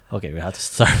Okay, we have to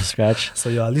start from scratch. So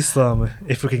at least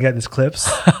if we can get these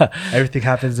clips, everything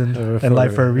happens in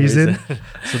life for a reason.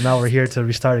 So now we're here to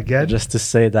restart again. Just to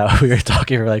say that we were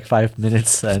talking for like 5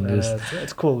 minutes and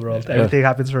it's cool, bro. Everything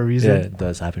happens for a reason. Yeah, it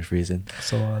does happen for a reason.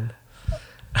 So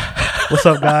what's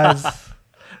up, guys?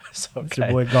 It's your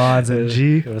boy Gonz and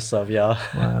G. What's up, y'all?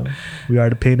 We are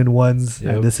the Painted Ones,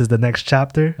 and this is the next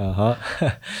chapter.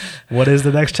 What is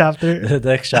the next chapter? The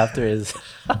next chapter is...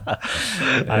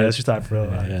 Alright, let's start,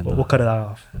 bro. We'll cut it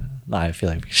off. Nah, I feel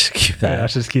like we should keep that. Yeah, I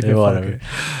should just keep it. Whatever.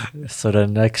 So the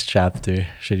next chapter,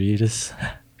 should we just...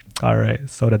 Alright,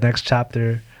 so the next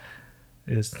chapter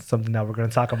is something that we're going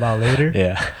to talk about later.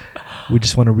 Yeah. We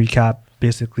just want to recap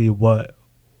basically what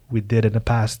we did in the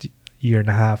past year and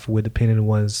a half with the Painted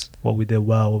Ones, what we did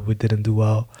well, what we didn't do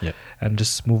well, and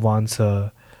just move on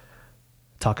to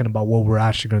talking about what we're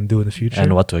actually going to do in the future.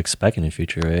 And what to expect in the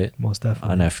future, right? Most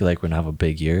definitely. And I feel like we're going to have a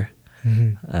big year,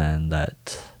 and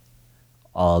that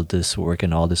all this work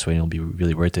and all this waiting will be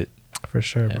really worth it. For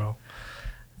sure, bro.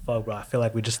 Fuck, bro. I feel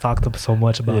like we just talked so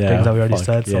much about things that we already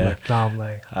said, so like now I'm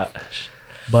like...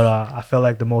 But I feel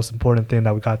like the most important thing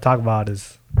that we got to talk about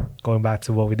is going back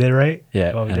to what we did right.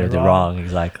 Yeah, what we did wrong.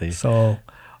 Exactly. So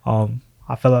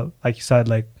I feel like you said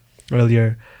like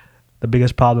earlier, the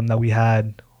biggest problem that we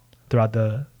had throughout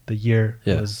the year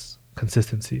was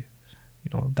consistency.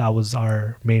 You know, that was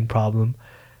our main problem.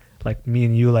 Like me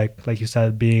and you, like you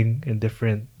said, being in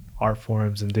different art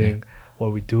forms and doing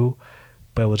what we do,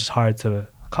 but it was just hard to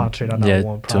concentrate on that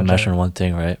one project. To measure one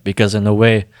thing, right? Because in a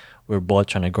way, we're both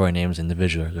trying to grow our names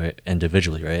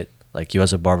individually, right? Like you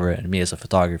as a barber and me as a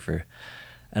photographer.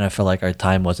 And I felt like our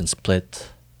time wasn't split.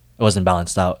 It wasn't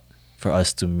balanced out for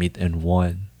us to meet in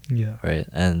one. Yeah. Right.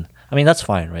 And I mean, that's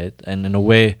fine, right? And in a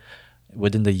way,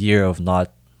 within the year of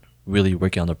not really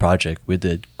working on the project, we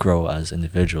did grow as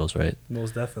individuals, right?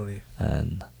 Most definitely.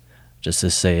 And just to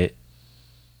say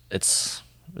it's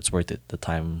worth it. The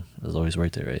time is always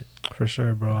worth it, right? For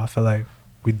sure, bro. I feel like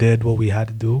we did what we had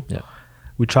to do. Yeah.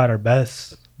 We tried our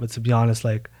best, but to be honest,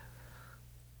 like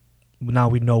now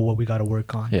we know what we got to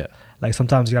work on. Yeah. Like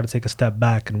sometimes you got to take a step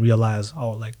back and realize,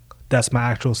 oh, like that's my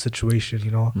actual situation,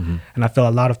 you know? And I feel a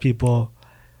lot of people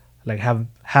like have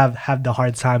the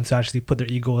hard time to actually put their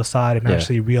ego aside and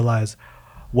actually realize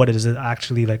what is it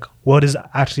actually like, what is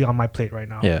actually on my plate right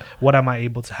now? Yeah. What am I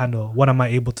able to handle? What am I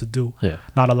able to do? Yeah.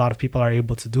 Not a lot of people are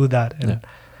able to do that. And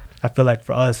I feel like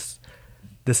for us,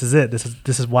 this is it.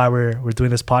 This is why we're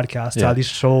doing this podcast to at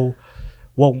least show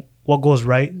what goes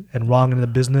right and wrong in the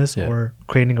business or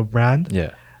creating a brand.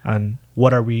 Yeah. And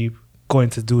what are we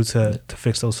going to do to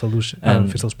fix those solutions and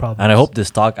fix those problems. And I hope this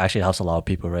talk actually helps a lot of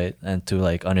people, right? And to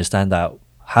like understand that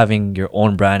having your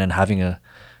own brand and having a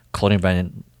clothing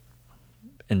brand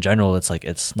in general,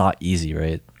 it's not easy,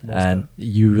 right? And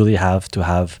you really have to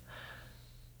have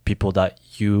people that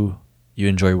you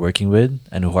enjoy working with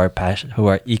and who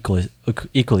are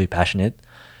equally passionate,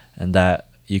 and that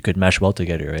you could mesh well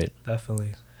together, right?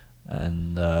 Definitely.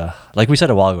 And like we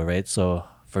said a while ago, right? So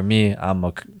for me,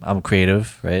 I'm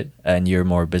creative, right? And you're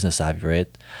more business savvy,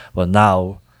 right? But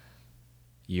now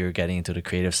you're getting into the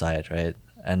creative side, right?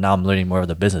 And now I'm learning more of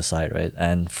the business side, right?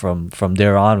 And from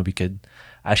there on, we could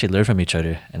actually learn from each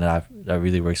other, and that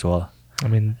really works well. I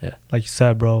mean, like you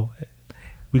said, bro,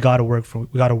 we gotta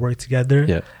work together.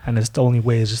 Yeah. And it's the only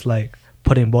way is just like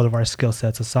putting both of our skill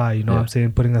sets aside. You know what I'm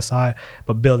saying? Putting aside,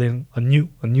 but building a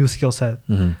new skill set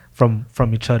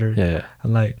from each other. Yeah.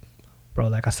 And like, bro,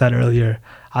 like I said earlier,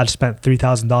 I just spent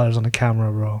 $3,000 on a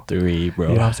camera, bro. Bro. You know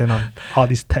what I'm saying? On all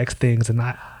these tech things, and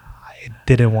I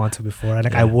didn't want to before. I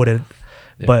think I wouldn't.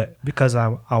 Yeah. But because I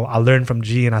learned from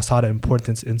G and I saw the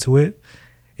importance into it,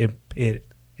 it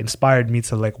inspired me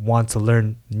to like want to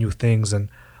learn new things and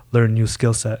learn new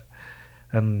skill set.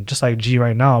 And just like G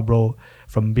right now, bro,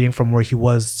 from where he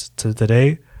was to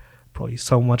today, bro, he's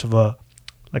so much of a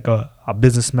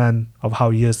businessman of how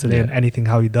he is today and anything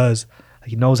how he does. Like,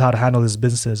 he knows how to handle his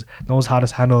businesses, knows how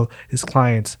to handle his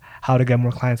clients, how to get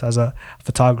more clients as a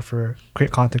photographer,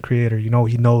 content creator. You know,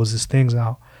 he knows his things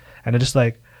now. And it's just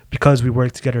like, because we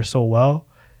work together so well,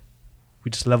 we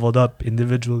just leveled up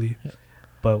individually. Yeah.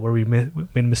 But where we made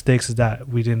mistakes is that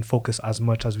we didn't focus as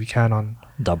much as we can on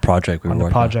the project we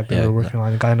were working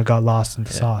on. It kind of got lost in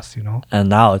the sauce, you know? And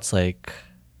now it's like,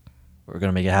 we're going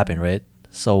to make it happen, right?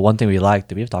 So one thing we like,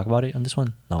 did we have to talk about it on this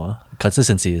one? No.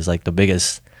 Consistency is like the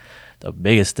biggest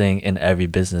thing in every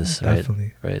business,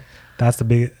 Definitely. Right? That's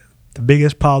the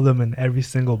biggest problem in every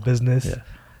single business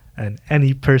and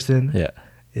any person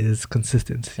is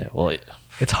consistency. Yeah, well,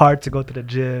 it's hard to go to the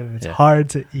gym. It's hard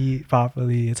to eat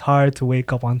properly. It's hard to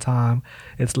wake up on time.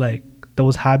 It's like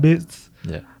those habits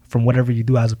from whatever you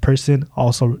do as a person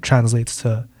also translates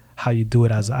to how you do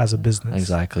it as a business.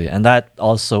 Exactly. And that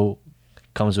also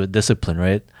comes with discipline,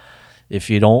 right? If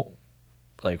you don't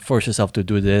like force yourself to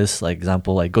do this, like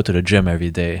example, like go to the gym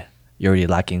every day, you're already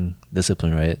lacking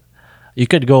discipline, right? You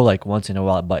could go like once in a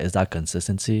while, but is that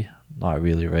consistency? Not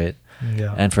really, right?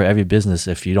 Yeah. And for every business,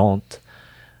 if you don't,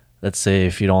 let's say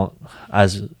if you don't,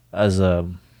 as a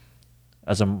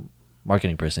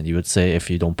marketing person, you would say if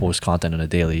you don't post content on a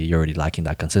daily, you're already lacking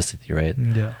that consistency, right?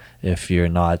 Yeah. If you're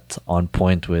not on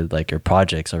point with like your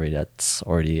projects already, that's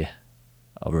already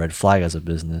a red flag as a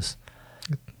business.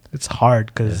 It's hard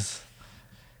because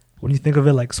when you think of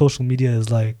it, like social media is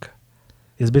like,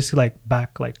 it's basically like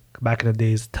back in the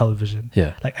days, television.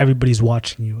 Yeah. Like everybody's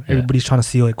watching you. Yeah. Everybody's trying to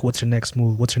see like what's your next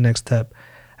move, what's your next step,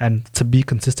 and to be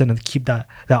consistent and keep that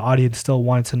audience still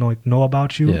wanting to know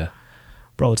about you. Yeah.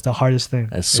 Bro, it's the hardest thing.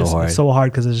 It's so hard. It's so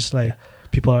hard because it's just like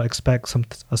people expect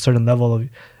a certain level of.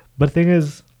 But the thing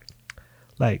is,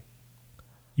 like,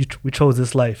 we chose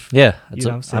this life. Yeah. You know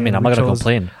what I'm saying? I mean, I'm not gonna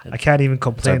complain. I can't even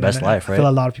complain. It's our best And life, I feel right?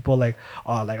 a lot of people like,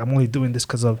 oh, like I'm only doing this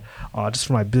because of, just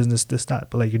for my business, this, that.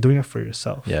 But like you're doing it for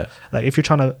yourself. Yeah. Like if you're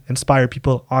trying to inspire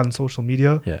people on social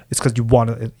media, it's because you want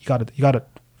to. You gotta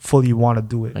fully want to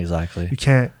do it. Exactly. You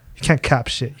can't cap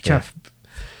shit. You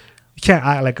can't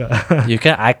act like a. You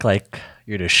can't act like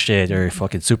you're the shit or a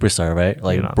fucking superstar, right?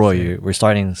 Like, You know what bro, I'm saying? we're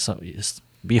starting. Just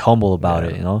be humble about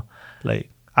it, you know. Like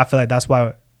I feel like that's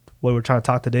why what we're trying to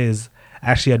talk today is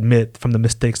actually admit from the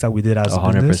mistakes that we did as a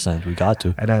business, 100%. We got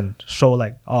to. and then show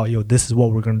like, oh, yo, this is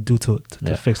what we're gonna do to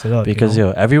fix it up. Because you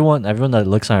know? everyone that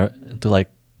looks into like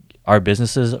our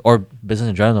businesses or business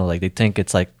in general, like they think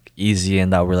it's like easy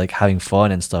and that we're like having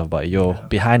fun and stuff. But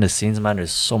behind the scenes, man,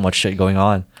 there's so much shit going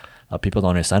on that people don't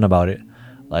understand about it.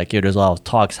 Like, there's a lot of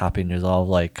talks happening. There's a lot of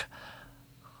like,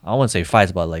 I wouldn't say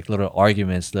fights, but like little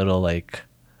arguments, little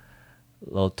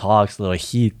talks, little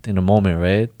heat in the moment,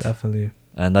 right? Definitely.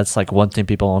 And that's like one thing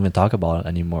people don't even talk about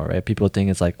anymore, right? People think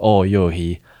it's like, oh,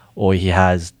 he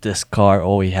has this car,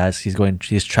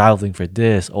 he's traveling for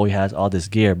this, he has all this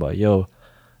gear, but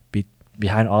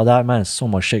behind all that, man, there's so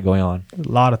much shit going on. A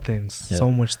lot of things, so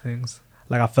much things.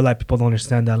 Like I feel like people don't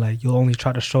understand that. Like you'll only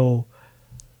try to show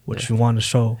what you want to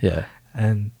show,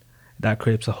 and that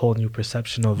creates a whole new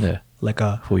perception of like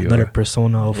another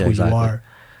persona of who you are,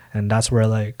 and that's where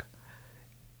like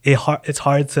it's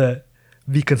hard to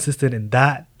be consistent in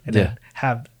that and then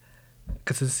have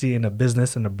consistency in a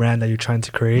business and a brand that you're trying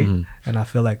to create. And I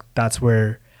feel like that's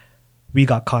where we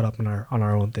got caught up on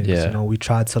our own things. You know, we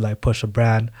tried to like push a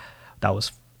brand that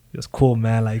was cool,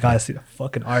 man. Like you gotta see the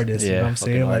fucking artist. You know what I'm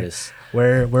saying? Artist.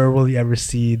 Like where will you ever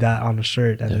see that on a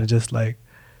shirt? And it's just like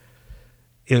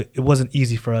it wasn't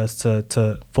easy for us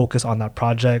to focus on that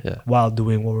project while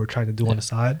doing what we're trying to do on the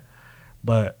side.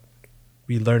 But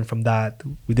we learned from that.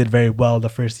 We did very well the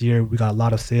first year. We got a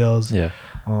lot of sales.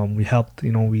 We helped,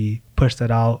 we pushed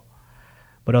it out.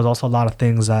 But there was also a lot of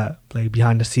things that like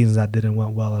behind the scenes that didn't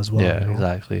went well as well.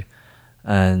 Exactly.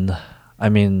 And I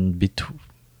mean,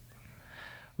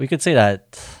 we could say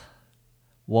that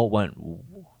what went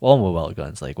well,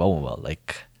 Gonz? Like, what went well?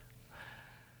 Like,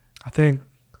 I think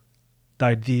the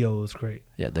idea was great.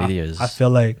 Yeah, the idea is. I feel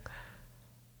like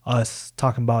us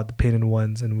talking about the Painted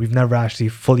Ones, and we've never actually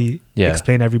fully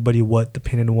explained everybody what the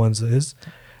Painted Ones is,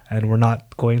 and we're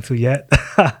not going to yet.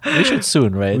 We should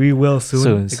soon, right? We will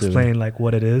soon explain like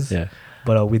what it is. Yeah.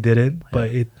 But we didn't.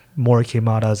 But it more came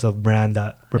out as a brand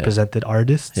that represented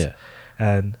artists. Yeah.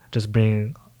 And just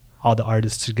bringing all the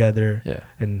artists together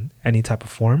in any type of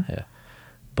form. Yeah.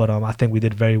 But I think we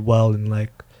did very well in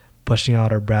like pushing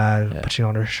out our brand, pushing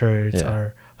out our shirts,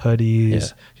 our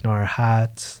hoodies, our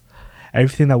hats,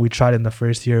 everything that we tried in the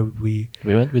first year. We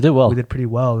did well. We did pretty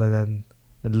well, and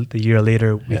then the year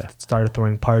later we started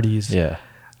throwing parties. Yeah.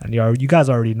 And you guys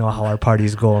already know how our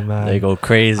parties go, man. They go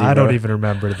crazy. I don't even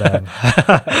remember them.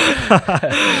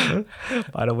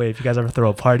 By the way, if you guys ever throw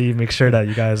a party, make sure that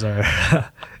you guys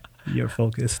you're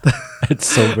focused. It's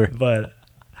sober. But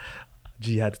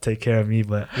G had to take care of me.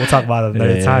 But we'll talk about it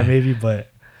another time, maybe.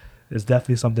 But it's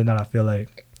definitely something that I feel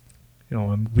like,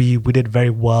 we did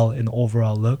very well in the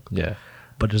overall look. Yeah.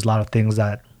 But there's a lot of things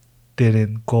that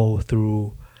didn't go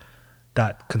through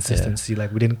that consistency.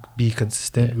 Like we didn't be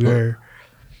consistent.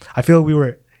 I feel we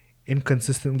were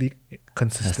inconsistently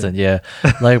consistent. Yeah.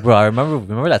 Like, bro, I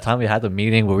remember that time we had the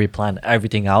meeting where we planned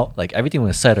everything out. Like everything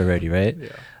was set already, right? Yeah.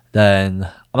 Then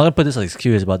I'm not gonna put this as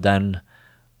excuse, but then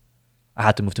I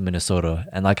had to move to Minnesota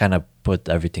and I kind of put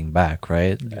everything back,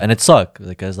 right? Yeah. And it sucked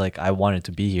because like I wanted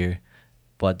to be here,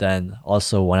 but then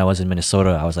also when I was in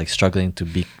Minnesota, I was like struggling to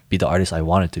be the artist I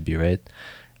wanted to be, right?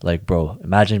 Like, bro,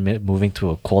 imagine moving to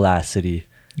a cold ass city,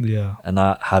 and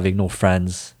not having no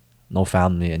friends, no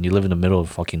family, and you live in the middle of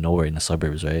fucking nowhere in the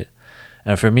suburbs, right?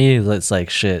 And for me, it's like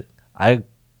shit. I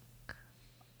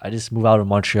just moved out of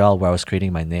Montreal where I was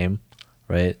creating my name,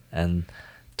 right? And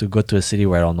to go to a city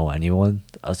where I don't know anyone,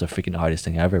 that was the freaking hardest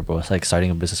thing ever, bro. It's like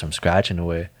starting a business from scratch in a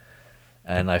way.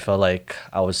 And I felt like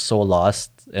I was so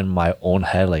lost in my own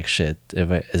head, like shit,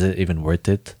 is it even worth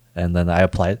it? And then I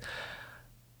applied.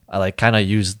 I like kind of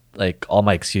used like all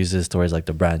my excuses towards like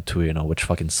the brand too, you know, which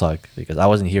fucking sucked because I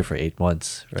wasn't here for 8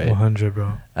 months, right? 100,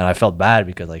 bro. And I felt bad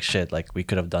because like shit, like we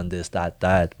could have done this,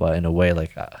 that, but in a way,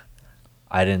 like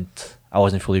I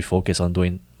wasn't fully focused on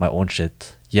doing my own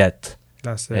shit yet.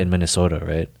 That's it. In Minnesota,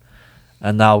 right?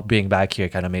 And now being back here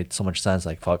kind of made so much sense.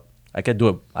 Like fuck, I could do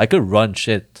it. I could run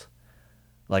shit.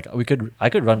 Like I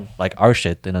could run like our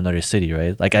shit in another city,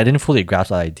 right? Like I didn't fully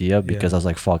grasp that idea because I was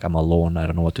like, fuck, I'm alone. I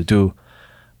don't know what to do.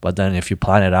 But then if you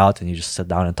plan it out and you just sit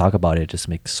down and talk about it, it just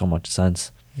makes so much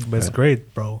sense. But it's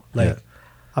great, bro. Like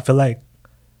I feel like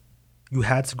you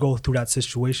had to go through that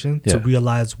situation to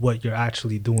realize what you're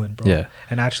actually doing, bro. Yeah.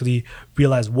 And actually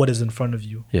realize what is in front of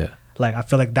you. Yeah. Like I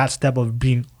feel like that step of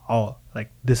being, oh,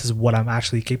 like this is what I'm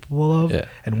actually capable of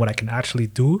and what I can actually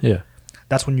do. Yeah.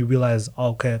 That's when you realize,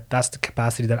 oh, okay, that's the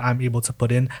capacity that I'm able to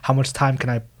put in. How much time can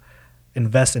I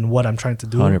invest in what I'm trying to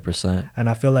do? 100%. And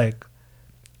I feel like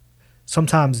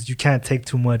sometimes you can't take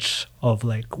too much of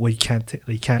like what you can't take.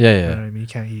 Like, you can't, you know what I mean? You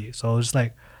can't eat. So it's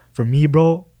like, for me,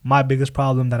 bro, my biggest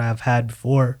problem that I've had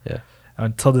before,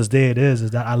 until this day it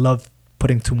is that I love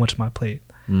putting too much on my plate.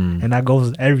 And that goes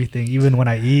with everything, even when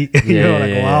I eat, you know, when I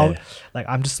go out. Like,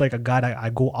 I'm just like a guy that I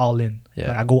go all in. Like,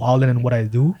 I go all in what I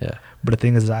do. But the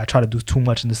thing is that I try to do too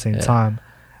much in the same time.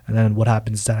 And then what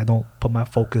happens is that I don't put my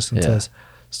focus into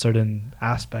certain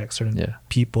aspects, certain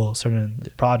people, certain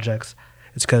projects.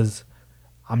 It's because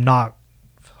I'm not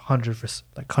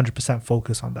 100%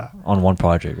 focused on that. On one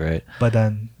project, right? But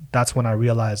then that's when I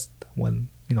realized when,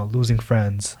 you know, losing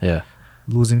friends,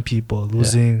 losing people,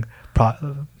 losing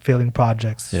failing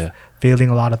projects, failing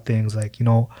a lot of things. Like, you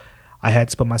know, I had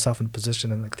to put myself in a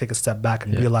position and like take a step back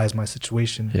and realize my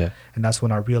situation. And that's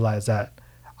when I realized that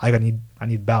I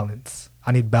need balance.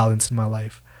 I need balance in my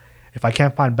life. If I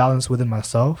can't find balance within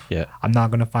myself, I'm not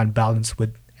gonna find balance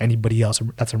with anybody else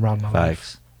that's around my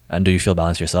life. And do you feel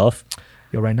balanced yourself?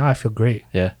 Yo, right now I feel great.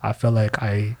 I feel like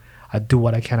I do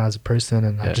what I can as a person,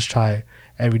 and I just try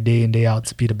every day in, day out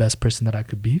to be the best person that I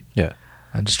could be.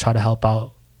 And just try to help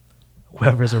out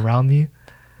whoever's around me,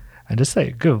 and just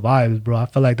say good vibes, bro. I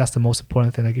feel like that's the most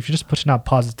important thing. Like, if you're just pushing out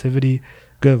positivity,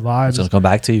 good vibes, it's gonna come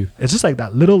back to you. It's just like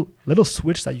that little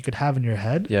switch that you could have in your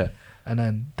head. And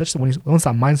then that's once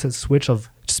that mindset switch of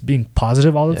just being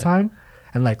positive all the time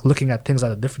and like looking at things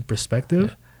at a different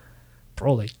perspective,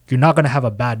 bro, like you're not gonna have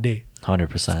a bad day.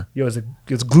 100%. Yo,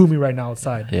 it's gloomy right now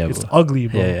outside. It's ugly,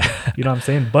 bro. You know what I'm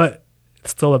saying? But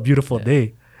it's still a beautiful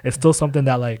day. It's still something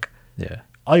that like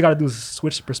all you gotta do is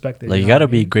switch perspective. Like, you gotta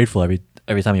be grateful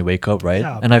every time you wake up, right?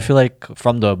 And I feel like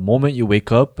from the moment you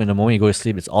wake up and the moment you go to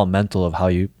sleep, it's all mental of how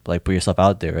you like put yourself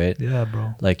out there, right? Yeah,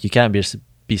 bro. Like, you can't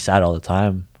be sad all the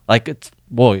time. Like, it's,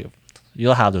 well,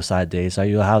 you'll have those sad days, right?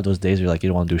 You'll have those days where like you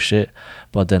don't want to do shit,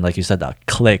 but then like you said, that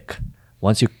click,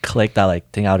 once you click that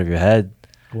like thing out of your head,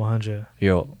 100,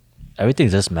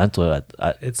 everything's just mental.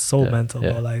 It's so mental,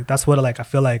 bro. Like, that's what like I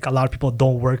feel like a lot of people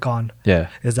don't work on.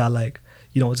 Is that like,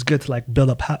 you know, it's good to like build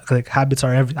up like habits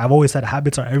are everything. I've always said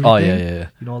habits are everything.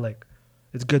 You know, like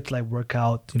it's good to like work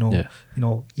out, you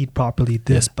know, eat properly,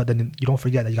 but then you don't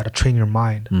forget that you got to train your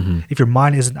mind. If your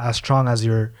mind isn't as strong as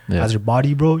your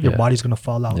body, bro, your body's gonna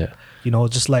fall out. You know,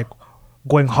 just like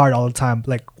going hard all the time.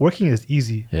 Like, working is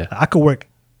easy. Like, I could work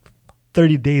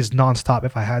 30 days nonstop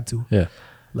if I had to.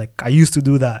 Like, I used to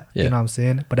do that. You know what I'm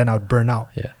saying? But then I would burn out.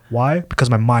 Why? Because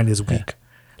my mind is weak.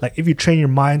 Like, if you train your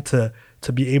mind to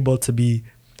be able to be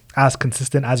as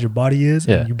consistent as your body is,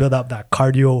 and you build up that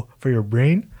cardio for your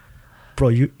brain, bro,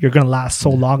 you're gonna last so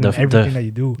long in everything that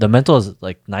you do. The mental is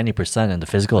like 90% and the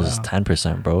physical is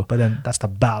 10%, bro. But then that's the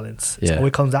balance. It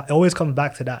always comes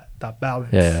back to that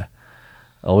balance.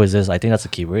 Always is. I think that's the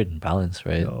key word, balance,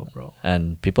 right? Yo, bro.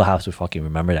 And people have to fucking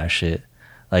remember that shit.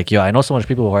 Like, yo, I know so much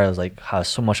people who are like have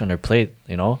so much on their plate,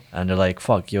 you know, and they're like,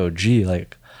 fuck, yo, G,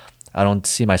 like, I don't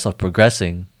see myself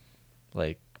progressing.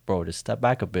 Like, bro, just step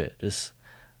back a bit. Just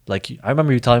like, I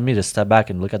remember you telling me to step back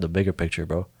and look at the bigger picture,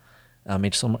 bro. And it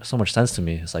made so much sense to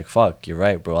me. It's like, fuck, you're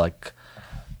right, bro. Like,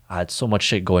 I had so much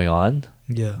shit going on.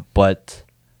 But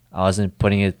I wasn't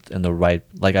putting it in the right,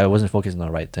 like, I wasn't focusing on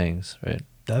the right things, right?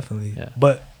 Definitely.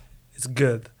 But it's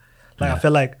good. Like, I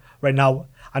feel like right now,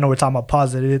 I know we're talking about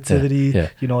positivity, Yeah.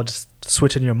 you know, just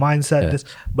switching your mindset. Yeah.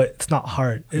 But it's not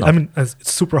hard. No. I mean, it's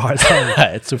super hard. Sorry.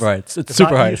 It's super hard. It's It's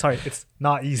super not hard. Sorry, it's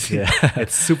not easy. Yeah.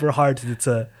 It's super hard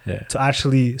to Yeah.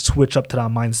 actually switch up to that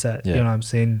mindset. Yeah. You know what I'm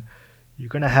saying? You're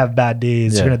gonna have bad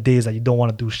days. Yeah. You're gonna have days that you don't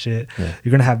want to do shit. Yeah.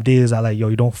 You're gonna have days that like, yo,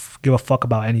 you don't give a fuck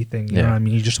about anything. You know Yeah. what I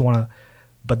mean? You just wanna,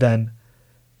 but then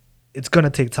it's gonna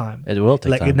take time. It will take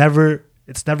like time.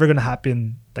 it's never gonna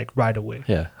happen like right away.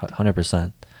 Yeah,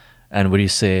 100%. And what do you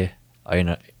say?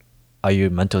 Are you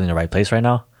mentally in the right place right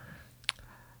now?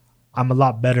 I'm a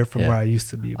lot better from Yeah. where I used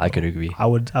to be. I bro. could agree. I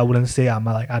wouldn't say I'm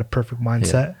like at a perfect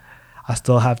mindset. I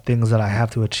still have things that I have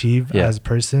to achieve Yeah. as a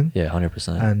person. Yeah,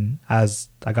 100%. And as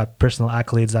I got personal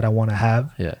accolades that I want to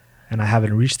have, Yeah, and I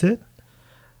haven't reached it.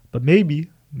 But maybe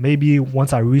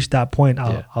once I reach that point,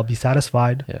 Yeah. I'll be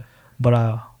satisfied. yeah, But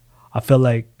I feel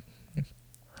like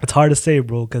it's hard to say,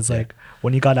 bro, because Yeah. like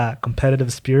when you got that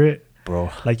competitive spirit, bro.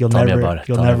 like you'll Tell me never about it.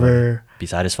 you'll Tell me about never it. Be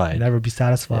satisfied. never be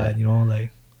satisfied. Yeah. You know, like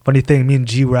funny thing, me and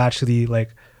G were actually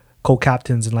like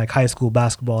co-captains in like high school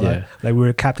basketball. Yeah. Like we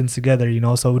were captains together. You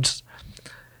know, so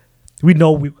we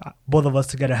know both of us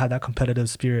together had that competitive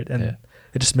spirit, and Yeah.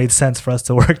 it just made sense for us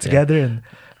to work together.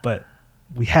 But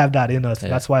we have that in us. Yeah.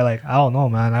 That's why, like, I don't know,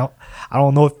 man. I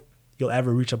don't know if you'll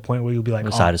ever reach a point where you'll be like,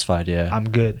 I'm oh, satisfied. Yeah, I'm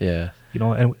good. Yeah, You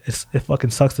know, and it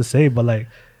fucking sucks to say, but like,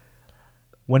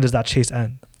 when does that chase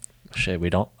end? shit. We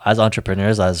don't, as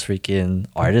entrepreneurs, as freaking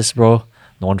artists, bro.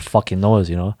 No one fucking knows.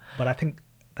 You know, But I think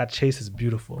that chase is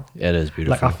beautiful. it is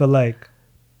beautiful. Like, I feel like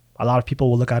a lot of people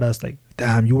will look at us like,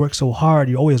 damn, you work so hard.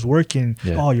 You're always working.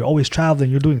 Yeah. Oh, you're always traveling.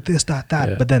 You're doing this, that.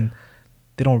 Yeah. But then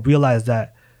they don't realize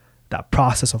that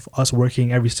process of us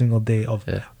working every single day, of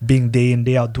Yeah. being day in,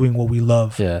 day out, doing what we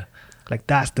love. yeah. Like,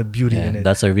 that's the beauty in And it.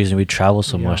 that's the reason we travel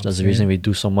so You know much. what That's I'm the reason saying? we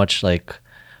do so much like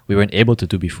we weren't able to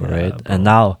do before, Yeah, right? bro. And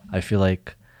now I feel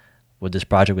like with this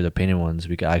project with the painted ones,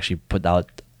 we could actually put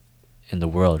out in the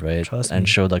world, right? Trust and me.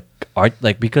 show like art,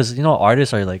 like because you know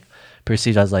artists are like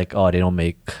perceived as like, oh, they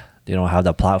don't have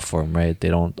that platform, right? They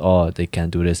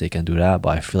can't do this, they can't do that.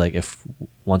 But I feel like if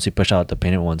once we push out the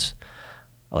painted ones,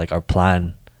 like our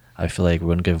plan, I feel like we're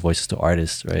gonna give voices to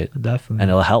artists, right? Definitely. And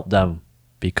it'll help them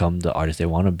become the artists they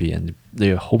want to be, and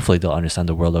hopefully they'll understand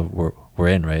the world of we're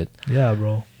in, right? Yeah,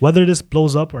 bro. Whether this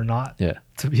blows up or not, Yeah,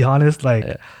 to be honest, like,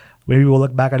 Yeah. maybe we'll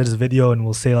look back at this video and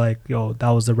we'll say like, yo, that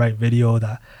was the right video,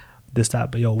 that.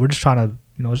 But yo, we're just trying to,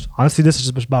 you know, honestly, this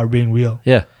is just about being real.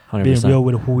 yeah, 100%. Being real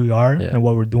with who we are Yeah. and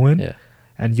what we're doing. Yeah,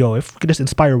 And yo, if we could just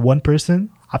inspire one person,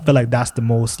 I feel like that's the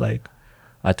most like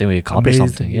I think we accomplished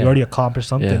amazing. something. You Yeah, already accomplished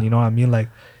something. Yeah. You know what I mean? Like,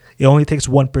 it only takes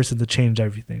one person to change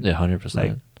everything. yeah, 100%.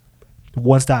 Like,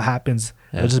 once that happens,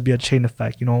 Yeah. it'll just be a chain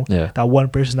effect. You know, Yeah. that one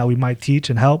person that we might teach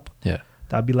and help, Yeah,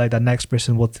 that'd be like the next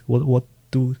person will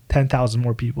do 10,000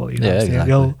 more people. You know Yeah, what I'm saying?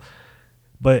 exactly. Yo,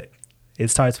 but it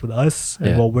starts with us and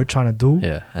Yeah. what we're trying to do.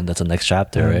 yeah, and that's the next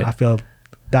chapter, And right? I feel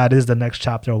that is the next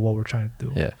chapter of what we're trying to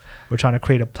do. Yeah, We're trying to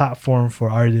create a platform for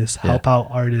artists, Yeah. help out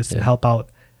artists, and Yeah. help out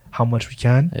how much we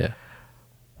can. yeah,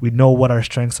 We know what our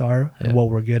strengths are and Yeah. what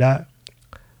we're good at.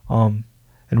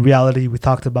 In reality, we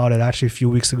talked about it actually a few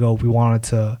weeks ago. We wanted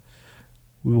to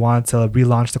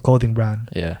relaunch the clothing brand,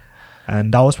 yeah,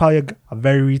 and that was probably a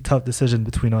very tough decision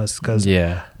between us, because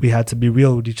yeah, we had to be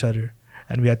real with each other,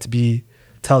 and we had to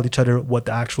tell each other what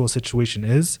the actual situation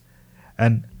is.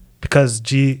 And because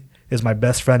G is my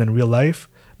best friend in real life,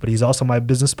 but he's also my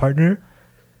business partner,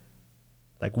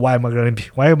 like, why am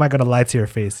I gonna lie to your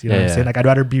face? You know what I'm Yeah. saying? Like, I'd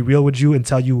rather be real with you and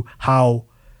tell you how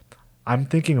I'm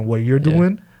thinking and what you're Yeah.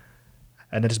 doing,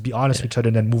 and then just be honest with each other,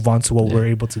 and then move on to what Yeah. we're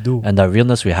able to do. and the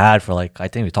realness we had for like, I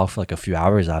think we talked for like a few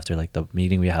hours after like the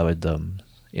meeting we had with them,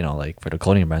 you know, like for the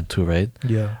clothing brand too, right?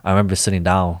 Yeah. I remember we were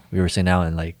sitting down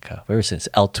and like we were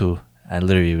sitting L2, and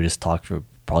literally we just talked for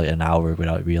probably an hour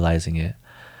without realizing it.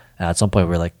 And at some point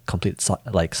we were like complete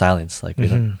like silence, like we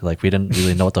didn't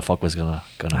really know what the fuck was gonna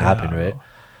happen, right?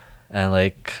 And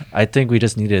like I think we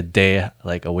just needed a day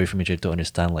like away from each other to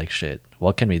understand like, shit,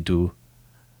 what can we do?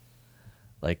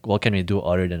 Like, what can we do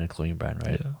other than a clothing brand,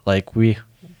 right? Yeah. Like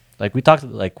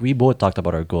we both talked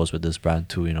about our goals with this brand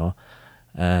too, you know,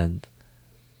 and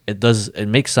it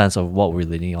makes sense of what we're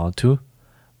leaning on to,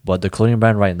 but the clothing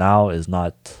brand right now is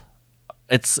not.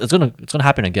 It's gonna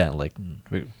happen again. Like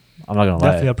I'm not gonna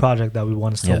Definitely lie, a project that we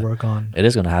want to still Yeah. work on. it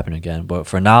is gonna happen again. But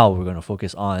for now, we're gonna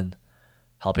focus on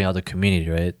helping out the community,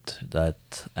 right?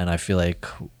 And I feel like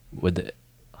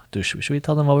should we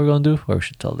tell them what we're gonna do, or we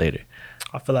should tell later?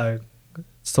 I feel like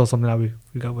it's still something that we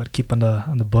got to keep on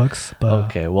the books. But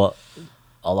Okay, well,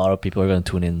 a lot of people are gonna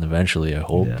tune in eventually. I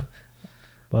hope. Yeah.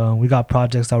 But we got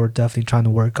projects that we're definitely trying to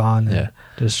work on and Yeah.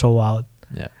 just show out.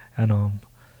 Yeah. And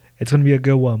it's gonna be a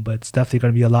good one, but it's definitely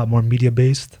gonna be a lot more media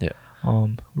based. Yeah.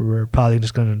 We're probably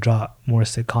just gonna drop more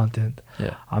sick content.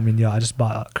 Yeah. I mean, yeah, I just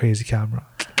bought a crazy camera.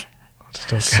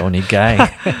 Just joking. Sony gang.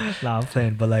 Nah, I'm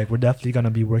playing, but like we're definitely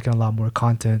gonna be working a lot more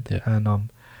content, Yeah. and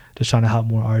just trying to help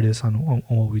more artists on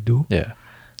what we do. Yeah.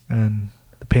 And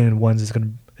the Painted Ones is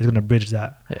gonna bridge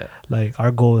that. Yeah. Like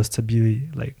our goal is to be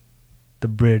like the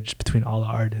bridge between all the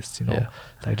artists, you know, Yeah.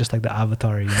 like just like the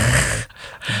Avatar, you know, like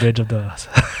the bridge of the.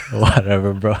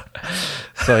 Whatever, bro.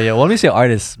 So yeah, when we say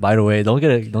artists, by the way, don't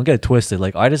get it twisted.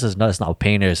 Like artists is not, it's not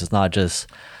painters. It's not just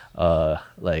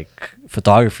like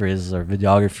photographers or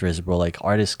videographers, bro. Like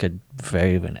artists could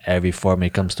vary in every form.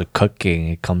 It comes to cooking,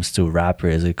 it comes to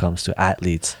rappers, it comes to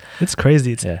athletes. It's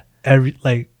crazy. It's Yeah.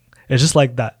 it's just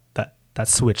like that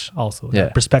switch also. Yeah.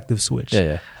 That perspective switch. Yeah,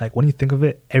 yeah. Like when you think of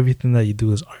it, everything that you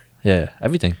do is art. Yeah,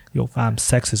 everything. Yo, fam,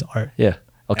 sex is art. Yeah.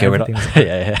 Okay, we're not. Everything's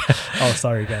Yeah, yeah. Oh,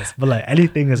 sorry guys, but like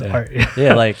anything is Yeah. art.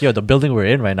 Yeah, like yo, the building we're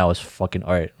in right now is fucking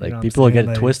art. Like know what I'm people saying? get it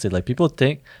Like- twisted. Like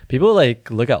people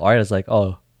like look at art as like,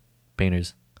 oh,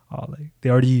 painters. Oh, like they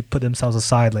already put themselves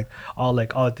aside. Like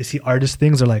they see artist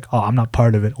things. They're like, oh, I'm not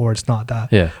part of it, or it's not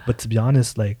that. Yeah. But to be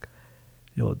honest, like,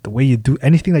 yo, the way you do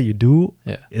anything that you do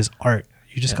Yeah. is art.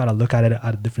 You just Yeah. gotta look at it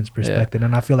at a different perspective,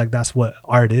 and I feel like that's what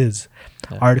art is.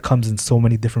 Yeah. Art comes in so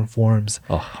many different forms,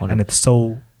 Oh, and it's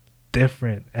so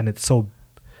different, and it's so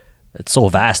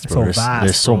vast, bro.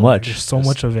 There's so bro. much. There's so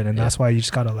much of it, and yeah. that's why you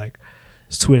just gotta like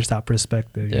switch that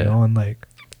perspective, you Yeah. know. And like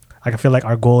I feel like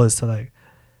our goal is to like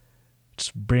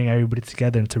just bring everybody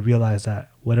together and to realize that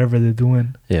whatever they're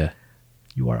doing, Yeah.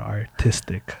 you are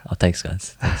artistic. Oh, thanks,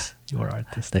 guys. Thanks. You are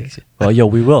artistic. Thanks. Well, yo,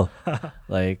 we will.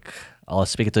 Like, I'll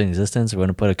speak it to existence. We're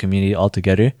gonna put a community all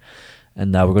together,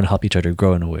 and now we're gonna help each other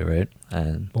grow in a way, right?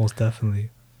 And Most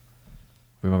definitely.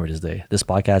 remember this day. This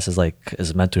podcast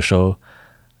is meant to show.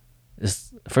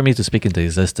 Is for me to speak into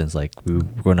existence. Like we're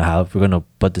gonna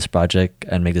put this project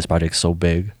and make this project so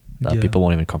big that Yeah. people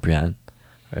won't even comprehend,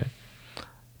 right?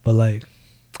 But like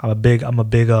I'm a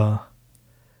big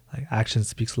like action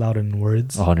speaks louder than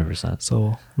words. 100%.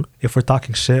 So if we're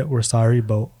talking shit, we're sorry,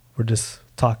 but we're just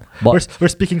talk. But- We're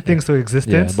speaking things to Yeah,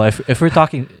 existence. but if we're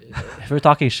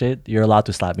talking shit, you're allowed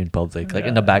to slap me in public, like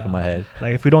in the back of my head.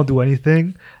 Like if we don't do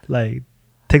anything, like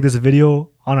take this video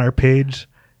on our page,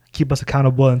 keep us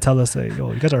accountable, and tell us, like,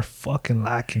 yo, you guys are fucking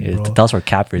lacking, Yeah, bro. tell us we're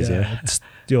cappers, yeah.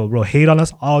 Yo, bro, hate on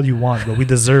us all you want, bro. We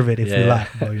deserve it if we Yeah.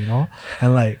 lack, bro. You know,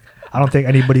 and like I don't think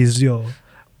anybody's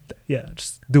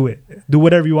just do it. Do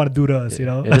whatever you want to do to us, you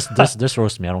know. Yeah, just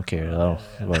roast me. I don't care.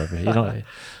 Whatever. You know.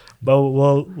 But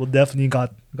we'll definitely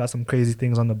got some crazy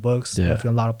things on the books. Yeah.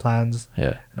 Definitely a lot of plans.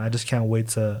 Yeah. And I just can't wait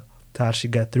to actually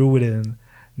get through with it and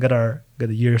get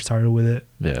the year started with it.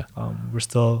 Yeah. We're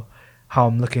still, how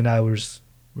I'm looking at it,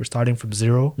 we're starting from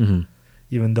zero, Mm-hmm.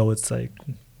 even though it's like,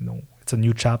 it's a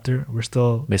new chapter. We're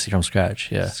still Basically from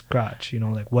scratch. Yeah. scratch,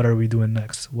 like what are we doing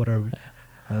next? What are we,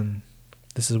 and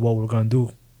this is what we're gonna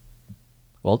do.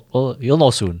 Well, you'll know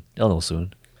soon.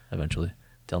 Eventually.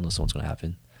 They'll know what's gonna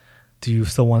happen. Do you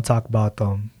still want to talk about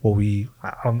what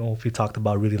I don't know if we talked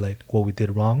about really like what we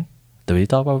did wrong? Did we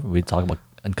talk about? We talk about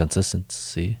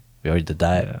inconsistency. We already did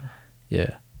that.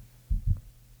 Yeah.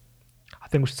 I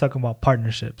think we should talk about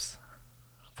partnerships.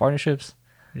 Partnerships.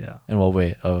 Yeah. In what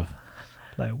way? Of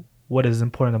Like what is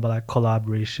important about like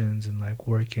collaborations and like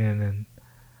working and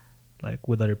like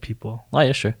with other people. oh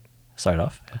yeah, sure. Start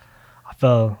off. Yeah.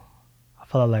 I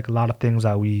felt like a lot of things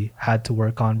that we had to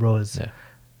work on, bro, is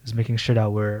making sure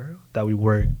that we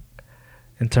work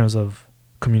in terms of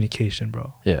communication,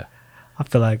 bro. Yeah. I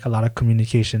feel like a lot of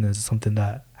communication is something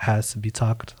that has to be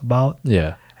talked about,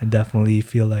 Yeah. and definitely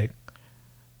feel like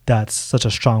that's such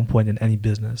a strong point in any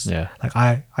business. Yeah. Like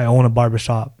I own a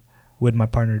barbershop with my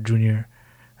partner Junior,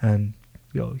 and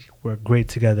we're great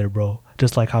together, bro.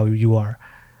 Just like how you are,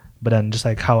 but then just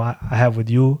like how I have with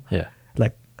you, Yeah.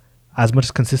 like as much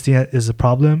as consistency is a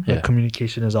problem, Yeah. like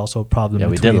communication is also a problem. Yeah.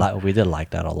 We between- did like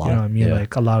that a lot. You know what I mean? Yeah.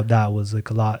 Like a lot of that was like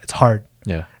a lot. It's hard.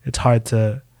 Yeah. It's hard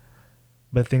to.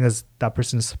 But the thing is, that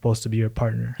person is supposed to be your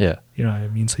partner. Yeah. You know what I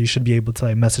mean? So you should be able to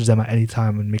like message them at any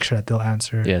time and make sure that they'll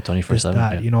answer. Yeah. 24/7.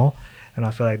 That, Yeah. you know? And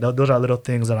I feel like those are little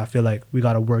things that I feel like we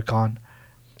got to work on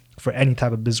for any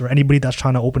type of business or anybody that's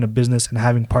trying to open a business and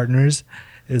having partners,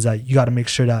 is that you got to make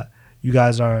sure that you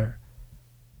guys are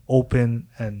open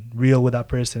and real with that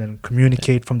person and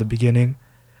communicate from the beginning.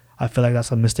 I feel like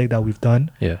that's a mistake that we've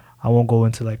done. Yeah. I won't go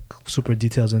into like super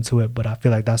details into it, but I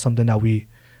feel like that's something that we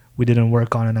didn't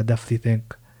work on, and I definitely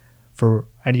think for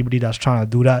anybody that's trying to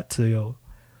do that, to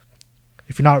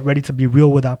if you're not ready to be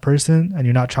real with that person and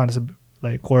you're not trying to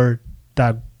like, or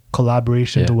that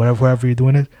collaboration to wherever you're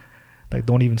doing it, like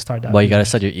don't even start that. But you gotta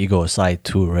business. set your ego aside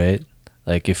too, right?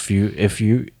 Like if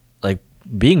you like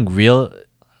being real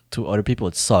to other people,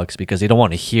 it sucks because they don't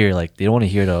want to hear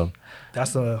the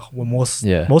That's what most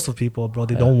Yeah. most of people, bro.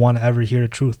 They Yeah. don't want to ever hear the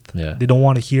truth. Yeah. They don't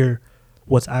want to hear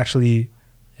what's actually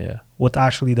yeah.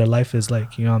 their life is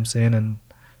like. You know what I'm saying? And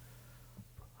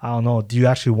I don't know. Do you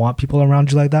actually want people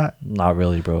around you like that? Not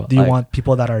really, bro. Do you Like, want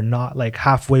people that are not like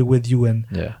halfway with you, and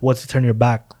Yeah. once you turn your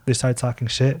back, they start talking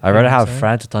shit? I'd You know rather what I'm have saying?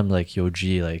 friends to tell me like, yo,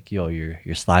 G, like, yo, you're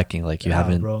slacking. Like, Yeah,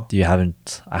 bro.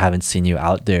 I haven't seen you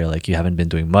out there. Like, you haven't been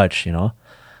doing much, you know?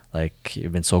 Like,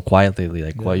 you've been so quiet lately.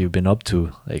 Like, what Yeah. you've been up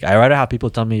to. Like, I'd rather have people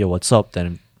tell me, yo, what's up,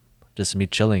 than just me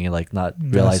chilling and like not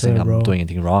That's realizing it, I'm bro. doing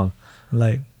anything wrong.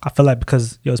 Like I feel like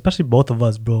because especially both of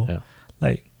us, bro. Yeah.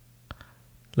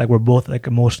 Like we're both like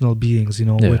emotional beings, you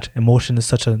know, Yeah. which emotion is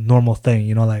such a normal thing,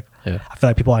 you know, like Yeah. I feel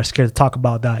like people are scared to talk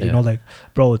about that, you Yeah. know, like,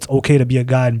 bro, it's okay to be a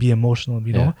guy and be emotional,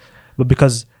 you know, Yeah. but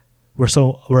because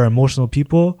we're emotional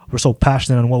people, we're so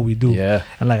passionate on what we do. Yeah.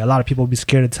 And like a lot of people be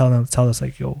scared to tell us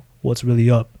like, yo, what's really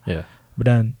up? Yeah. But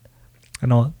then, you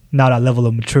know, now that level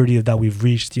of maturity that we've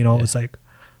reached, you know, Yeah. it's like,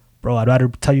 bro, I'd rather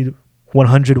tell you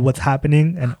 100 what's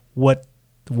happening and what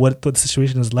the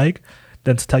situation is like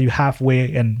than to tell you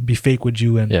halfway and be fake with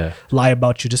you and Yeah. lie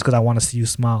about you just because I want to see you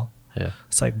smile. Yeah.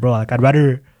 It's like, bro, like I'd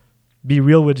rather be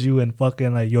real with you and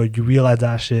fucking like, yo, you realize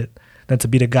that shit than to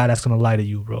be the guy that's gonna lie to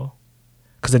you, bro.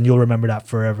 Because then you'll remember that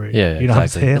forever. Yeah. You know what I'm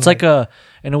exactly. saying? It's like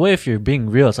in a way, if you're being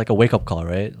real, it's like a wake up call,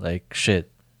 right? Like, shit,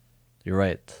 you're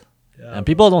right. Yeah, And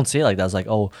people don't say it like that. It's like,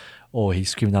 oh, he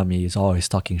screamed at me. He's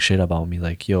talking shit about me.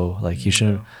 Like, yo, like he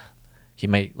shouldn't. He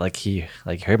might like he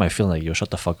hurt my feeling. Like, yo, shut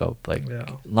the fuck up. Like, Yeah.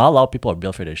 not a lot of people are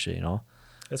built for this shit. You know?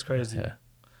 It's crazy. Yeah.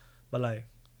 But like,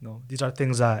 you know, these are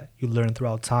things that you learn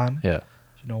throughout time. Yeah.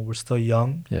 You know, we're still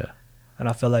young. Yeah. And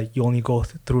I feel like you only go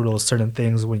through those certain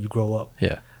things when you grow up.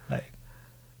 Yeah. Like,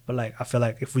 but like, I feel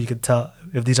like if we could tell,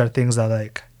 if these are things that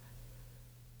like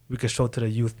we could show to the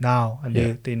youth now and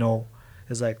Yeah. they know,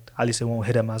 it's like, at least it won't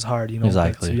hit them as hard, you know?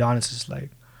 Exactly. But to be honest, it's like,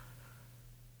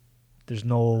 there's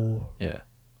no, Yeah.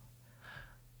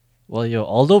 Well, yo,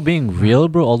 although being real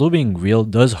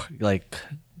does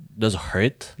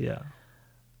hurt. yeah.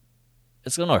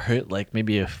 It's gonna hurt. Like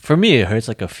maybe for me, it hurts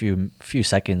like a few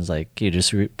seconds. Like you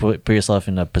just put yourself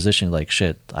in a position like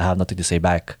shit. I have nothing to say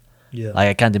back. Yeah. Like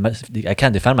I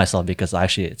can't defend myself because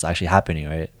it's actually happening,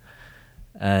 right?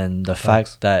 And the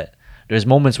Facts. fact that there's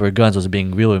moments where Gonz was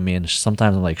being real with me, and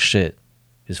sometimes I'm like, shit,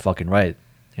 he's fucking right,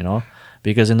 you know?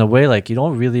 Because in a way, like you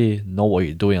don't really know what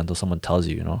you're doing until someone tells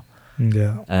you, you know?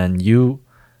 Yeah. And you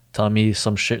tell me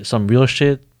some real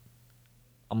shit,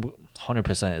 I'm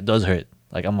 100%. It does hurt.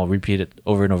 Like I'm gonna repeat it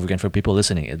over and over again for people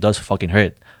listening. It does fucking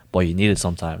hurt, but you need it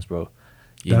sometimes, bro.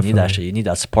 You need that Definitely. shit. You need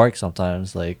that spark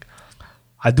sometimes. Like,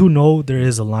 I do know there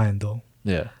is a line though.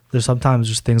 yeah, There's sometimes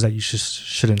just things that you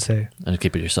shouldn't say. and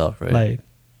keep it yourself, right? Like,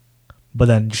 but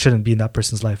then you shouldn't be in that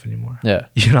person's life anymore. yeah,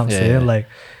 You know what I'm Yeah, saying? yeah. Like,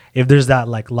 if there's that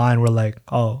like line where like,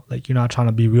 oh, like you're not trying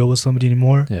to be real with somebody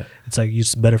anymore. Yeah. It's like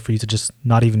it's better for you to just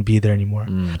not even be there anymore.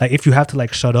 Mm. Like if you have to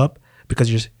like shut up because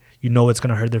you know it's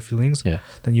gonna hurt their feelings, Yeah.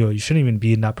 then you shouldn't even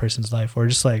be in that person's life, or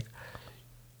just like,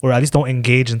 or at least don't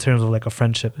engage in terms of like a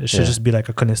friendship. It should Yeah. just be like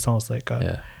a connaissance, like,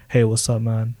 Yeah. hey, what's up,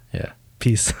 man? Yeah.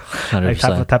 Peace.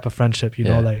 100%. Like type of friendship, you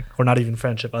know, Yeah. like, or not even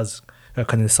friendship as a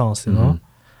connaissance, you know. Mhm.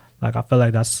 Like I feel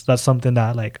like that's something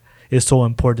that like is so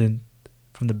important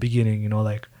from the beginning, you know,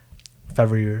 like if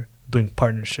ever you're doing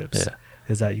partnerships, Yeah.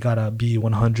 is that you gotta be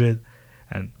 100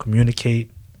 and communicate.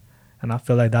 And I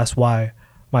feel like that's why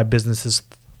my businesses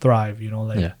thrive, you know,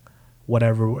 like Yeah.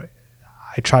 whatever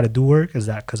I try to do work is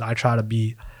that because I try to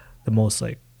be the most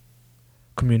like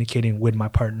communicating with my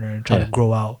partner and try Yeah. to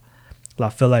grow out. I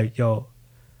feel like, yo,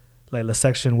 like the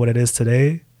section what it is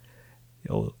today,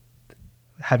 yo,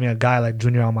 having a guy like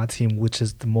Junior on my team, which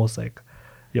is the most like,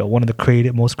 yo, one of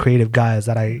the most creative guys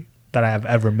that I have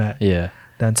ever met. Yeah.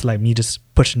 Than to like me just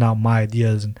pushing out my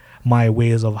ideas and my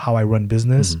ways of how I run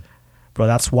business, Mhm. bro.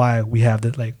 That's why we have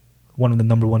the like one of the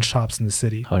number one shops in the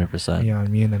city. 100%. You know what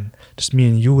I mean? And just me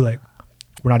and you, like,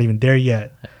 we're not even there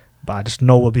yet, but I just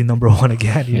know we'll be number one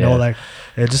again. You know, Yeah. like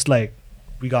it's just like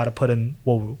we gotta put in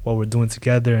what we're doing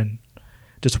together and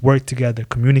just work together,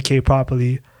 communicate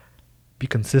properly, be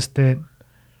consistent.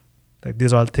 Like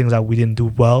these are the things that we didn't do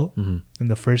well Mhm. in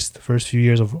the first few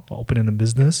years of opening a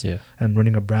business Yeah. and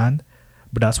running a brand.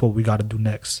 But that's what we got to do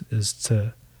next is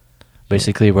to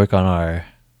Basically, work on our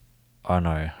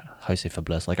how you say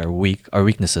faiblesse, like our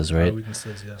weaknesses, right? our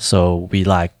weaknesses, yeah. So we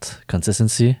lacked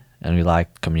consistency and we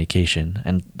lacked communication,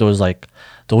 and those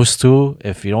two,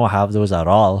 if you don't have those at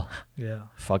all, Yeah.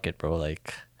 fuck it, bro.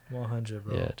 Like, 100,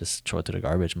 bro. yeah, just throw it to the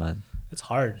garbage, man. It's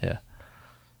hard. Yeah.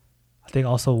 I think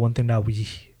also one thing that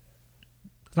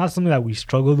not something that we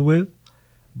struggled with,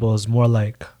 but it was more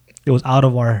like it was out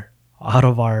of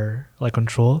our like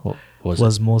control. What was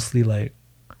Was mostly like,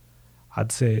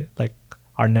 I'd say like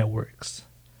our networks,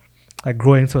 like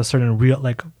growing to a certain real,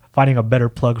 like finding a better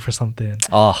plug for something.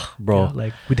 Oh, bro. Yeah,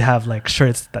 like we'd have like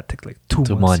shirts that take like 2 months.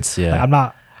 2 months, yeah. Like, I'm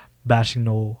not bashing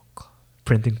no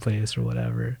printing place or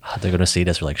whatever. They're gonna see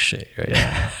this for like shit, right?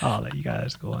 Yeah. I'll let you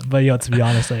guys go on. But yo, to be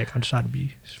honest, like I'm trying to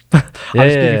be I'm Yeah,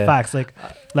 just speaking yeah. facts. Like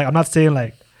I'm not saying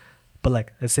like, but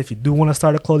like let's say if you do want to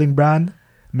start a clothing brand,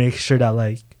 make sure that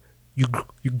like you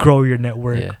grow your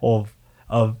network Yeah. of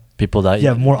People that you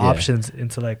have more options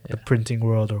into like the printing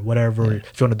world or whatever. Yeah.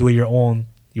 If you want to do it your own,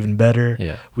 even better.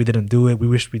 Yeah. We didn't do it. We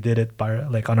wish we did it by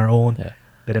like on our own. Yeah.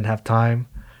 They didn't have time.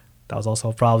 That was also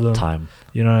a problem. Time.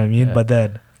 You know what I mean? Yeah. But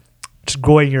then just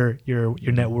growing your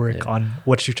network on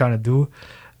what you're trying to do,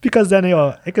 because then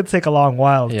it could take a long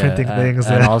while printing things.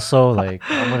 And also like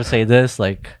I'm gonna say this,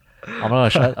 like I'm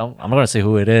not gonna say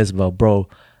who it is, but bro,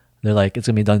 they're like it's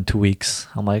gonna be done in 2 weeks.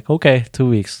 I'm like, okay, 2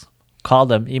 weeks. Call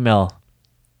them, email.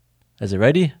 Is it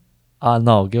ready?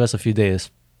 No, give us a few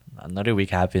days. Another week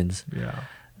happens. Yeah.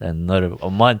 Then a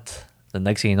month. The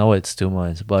next thing you know, it's 2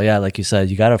 months. But yeah, like you said,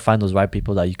 you gotta find those right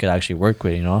people that you could actually work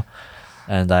with, you know,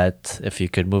 and that if you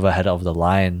could move ahead of the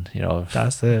line, you know.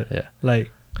 That's it. Yeah.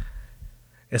 Like,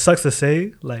 it sucks to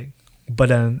say, like, but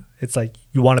then it's like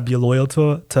you want to be loyal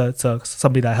to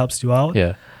somebody that helps you out.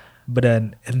 Yeah. But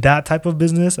then in that type of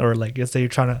business, or like let's say you're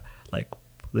trying to like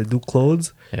do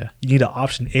clothes, Yeah. you need an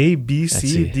option A, B, C,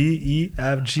 C. D, E,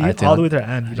 F, G, I think all the way to the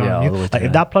end. You know yeah, what I all mean? the way to Like the if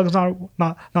end. that plug's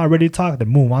not ready to talk, then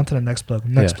move on to the next plug,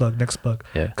 next Yeah. plug, next plug.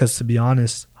 Yeah. Because to be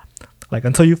honest, like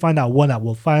until you find that one that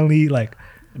will finally like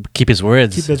Keep his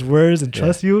words. keep his words and Yeah.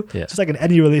 trust you, Yeah. just like in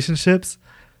any relationships,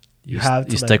 you have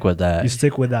to you like, stick with that. You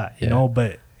stick with that, you Yeah. know.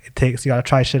 But it takes, you gotta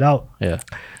try shit out. Yeah.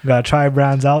 You gotta try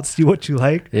brands out, see what you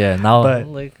like. Yeah. Now,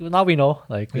 But- now we know.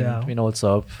 Like Yeah. we know what's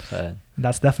up. And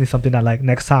That's definitely something that like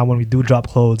next time when we do drop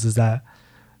clothes is that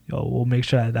we'll make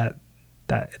sure that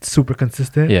it's super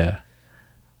consistent. yeah.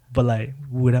 But like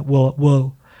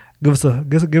we'll give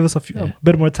us a few Yeah. a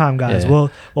bit more time, guys. Yeah.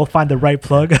 We'll find the right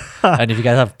plug, And if you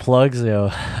guys have plugs,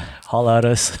 holla at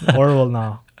us. or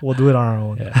we'll do it on our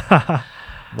own. Yeah.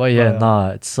 But yeah, nah,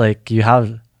 it's like you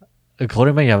have a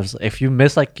clothing brand. You have, if you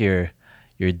miss like your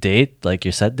date, like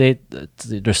your set date,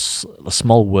 there's a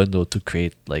small window to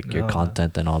create like your Yeah.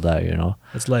 content and all that. You know.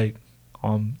 It's like,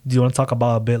 do you want to talk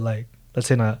about a bit like, let's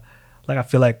say I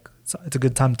feel like it's a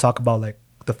good time to talk about like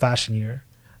the fashion year,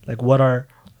 like what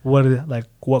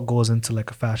goes into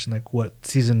like a fashion, like what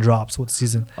season drops, what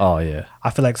season. Oh yeah. I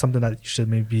feel like something that you should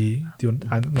maybe do.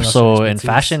 So in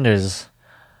fashion, there's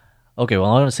well, I'm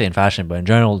not gonna say in fashion, but in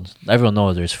general, everyone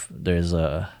knows there's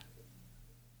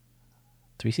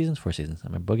 3 seasons, 4 seasons.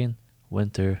 Am I bugging?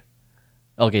 Winter.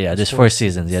 Okay, yeah, there's 4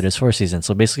 seasons. Yeah, there's 4 seasons.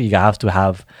 So basically, you have to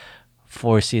have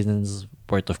 4 seasons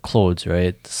worth of clothes,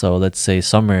 right? So let's say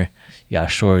summer, you got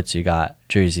shorts, you got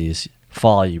jerseys.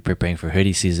 Fall, you're preparing for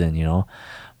hoodie season, you know.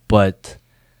 But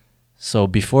so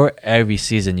before every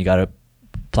season, you gotta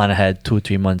plan ahead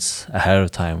 2-3 months ahead of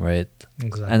time, right?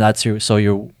 Exactly. And that's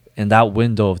you're in that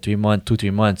window of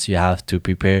 2-3 months, you have to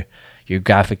prepare your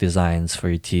graphic designs for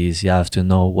your tees. You have to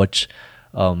know which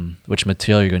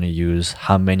material you're gonna use,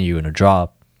 how many you're gonna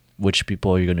drop, which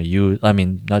people you're gonna use. I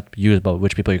mean, not use, but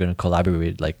which people you're gonna collaborate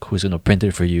with, like who's gonna print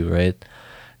it for you, right?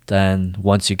 Then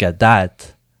once you get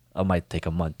that, it might take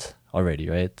a month already,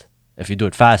 right? If you do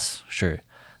it fast, sure.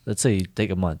 Let's say you take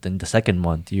a month. Then the second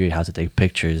month, you have to take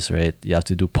pictures, right? You have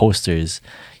to do posters.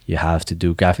 You have to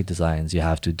do graphic designs. You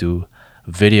have to do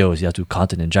videos. You have to do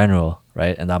content in general,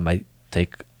 right? And that might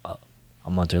take a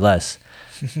month or less.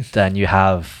 Then you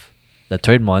have the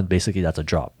third month, basically that's a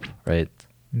drop, right?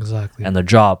 Exactly. And the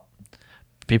drop,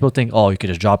 people think, oh, you could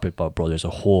just drop it, but bro, there's a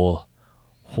whole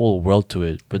world to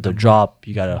it. But the drop,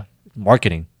 you gotta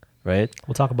marketing, right?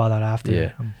 We'll talk about that after.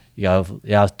 Yeah. You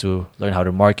have to learn how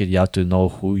to market. You have to know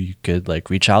who you could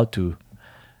like reach out to,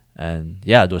 and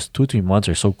yeah, those 2-3 months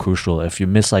are so crucial. If you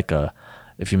miss like a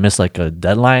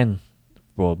deadline,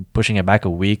 bro, pushing it back a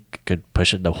week could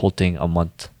push the whole thing a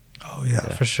month. Oh yeah,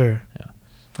 for sure. Yeah.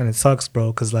 And it sucks,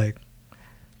 bro, because like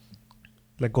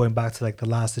going back to like the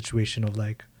last situation of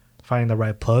like finding the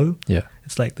right plug. Yeah.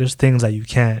 It's like there's things that you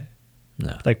can't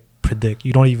No. like predict.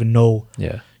 You don't even know.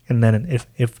 Yeah. And then if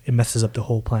it messes up the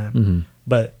whole plan, Mm-hmm.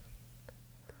 but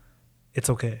it's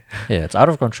okay. Yeah, it's out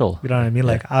of control. You know what I mean?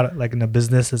 Yeah. Like in a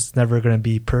business, it's never gonna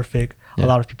be perfect. Yeah. A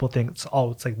lot of people think it's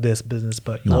like this business,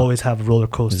 but you No. always have roller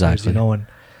coasters, Exactly. you know, and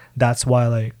that's why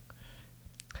like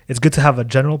it's good to have a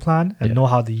general plan and Yeah. know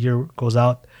how the year goes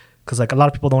out, because like a lot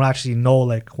of people don't actually know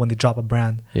like when they drop a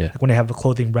brand, Yeah. like when they have a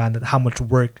clothing brand, that how much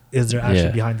work is there actually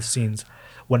Yeah. behind the scenes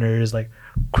when there is like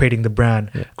creating the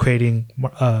brand, Yeah. creating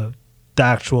the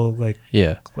actual like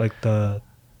Yeah. the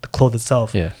clothes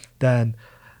itself, Yeah. then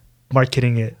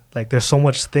marketing it. Like there's so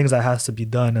much things that has to be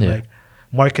done, and Yeah. like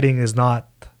marketing is not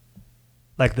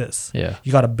like this. Yeah.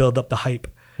 You got to build up the hype.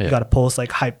 Yeah. You got to post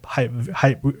like hype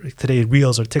today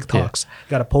reels or TikToks. You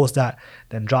got to post that,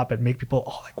 then drop it, make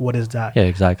people like what is that? Yeah,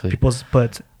 exactly. People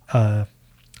put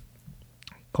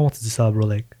comment tu dis ça, bro?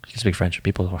 Like You can speak French.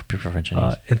 People prefer French.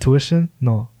 Anyways. intuition?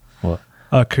 No. What?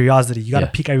 Curiosity. You got to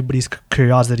Yeah. pique everybody's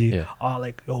curiosity. Yeah. Oh,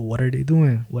 like, oh, what are they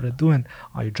doing? What are they doing?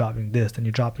 Oh, you're dropping this, then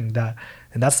you're dropping that.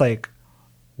 And that's like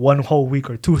 1 whole week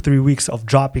or 2-3 weeks of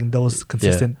dropping those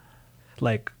consistent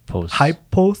like Posts.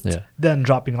 hype posts, Yeah. then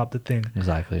dropping up the thing.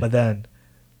 Exactly. But then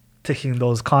taking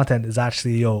those content is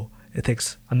actually, it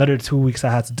takes another 2 weeks I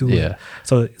had to do it. Yeah.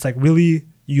 So it's like really,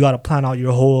 you got to plan out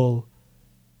your whole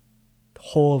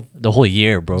the whole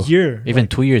year, bro. year. Even Like,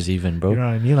 2 years, even, bro. you know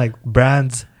what I mean? Like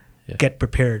brands Yeah. get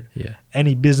prepared. Yeah.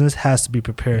 Any business has to be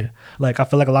prepared. Yeah. Like I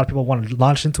feel like a lot of people want to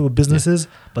launch into businesses,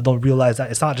 but don't realize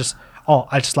that it's not just, oh,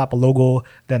 I just slap a logo,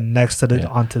 then next to the Yeah.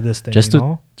 onto this thing. Just you to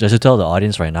know? just to tell the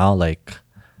audience right now, like,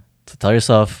 to tell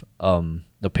yourself,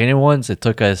 the painted ones, it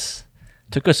took us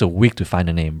a week to find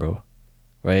a name, bro.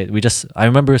 Right? I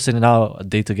remember sitting out a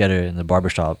day together in the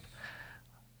barbershop.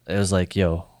 It was like,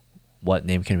 yo, what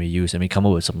name can we use? And we come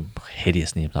up with some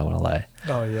hideous names, not gonna lie.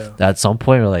 Oh yeah. At some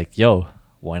point we're like, yo,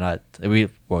 why not?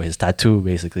 His tattoo,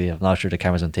 basically. I'm not sure the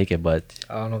camera's gonna take it, but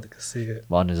I don't know if they can see it.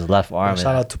 on his left arm.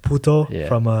 Shout out to Puto Yeah.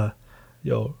 from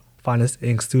Finest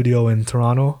Ink Studio in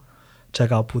Toronto.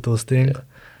 Check out Puto's thing. Yeah.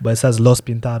 But it says Los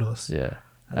Pintados. Yeah.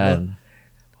 And And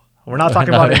we're not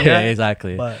talking about it yeah, yet.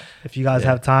 exactly. But if you guys Yeah.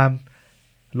 have time,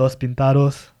 Los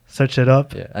Pintados, search it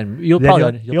up. Yeah. And you'll Then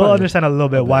probably you'll understand a little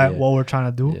bit why yeah. what we're trying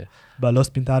to do. Yeah. But Los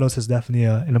Pintados is definitely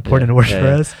an important Yeah, word yeah, for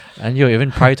yeah. us. And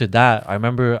even prior to that, I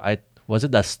remember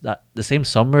that the same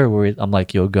summer where I'm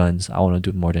like, yo, Gonz, I want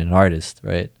to do more than an artist,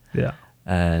 right? Yeah.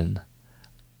 And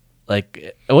like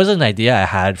it was an idea I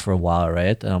had for a while,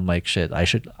 right? And I'm like, shit, I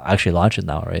should actually launch it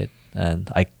now, right? And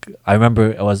I remember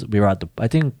we were at the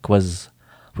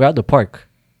park.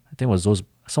 I think it was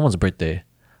someone's birthday,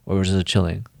 or we were just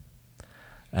chilling.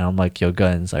 And I'm like, yo,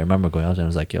 Gonz, I remember going out and I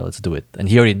was like, yo, let's do it. And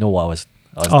he already knew what I was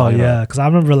Oh talking yeah, about. because I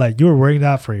remember like you were wearing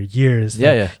that for years.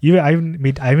 Yeah,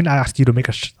 Like, I even asked you to make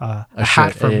a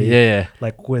hat shirt. for me. Yeah.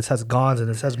 Like where it says Gonz and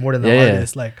it says more than the Yeah, yeah.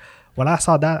 artist. Like when I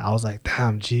saw that, I was like,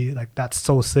 damn, G, like that's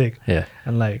so sick. Yeah.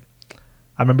 And like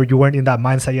I remember you weren't in that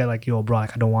mindset yet. Like yo, bro,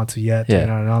 like I don't want to yet. Yeah. You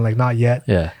know, and I'm like not yet.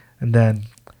 Yeah. And then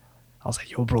I was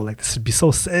like, yo, bro, like this would be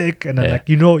so sick. And then Yeah. like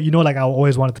like I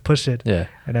always wanted to push it. Yeah.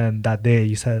 And then that day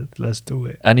you said, let's do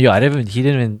it. And yo, I didn't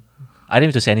even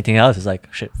have to say anything else. It's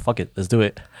like, shit, fuck it, let's do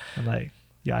it. And like,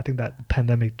 yeah, I think that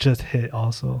pandemic just hit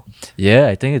also. Yeah,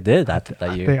 I think it did that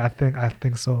year. I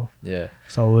think so. Yeah.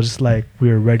 So it was just like we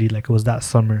were ready. Like it was that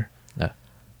summer. Yeah.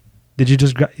 Did you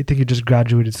you think you just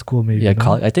graduated school maybe? Yeah, no?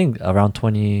 college. I think around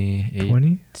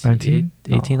 2018, 19?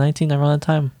 19, around that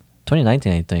time.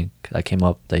 2019, I think, I came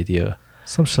up with the idea.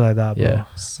 Some shit like that, bro. Yeah.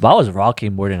 But I was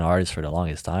rocking more than artists for the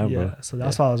longest time, Yeah. bro. So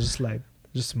that's why I was just like,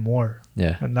 just more.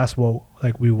 Yeah. And that's what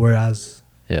like we were as.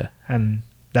 Yeah. And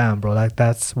damn, bro, like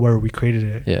that's where we created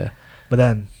it. Yeah. But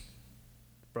then,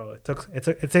 bro, it takes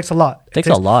a lot. It takes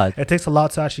a lot. It takes a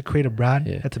lot to actually create a brand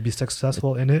Yeah. and to be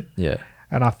successful in it. Yeah.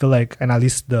 And I feel like, and at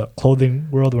least the clothing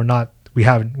world, we're not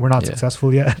Yeah.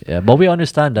 successful yet. Yeah. But we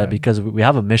understand that Yeah. because we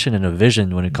have a mission and a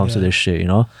vision when it comes to Yeah. this shit, you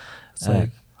know? It's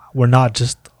like we're not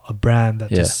just a brand that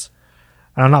just.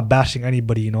 And I'm not bashing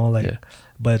anybody, like,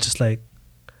 but it's just like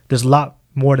there's a lot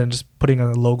more than just putting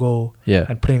a logo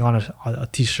and putting on a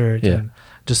t-shirt and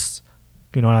just,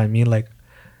 you know what I mean? Like,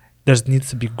 needs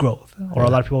to be growth, or a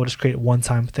lot of people will just create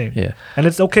one-time thing. Yeah. And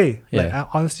it's okay. Yeah. Like,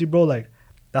 honestly, bro, like,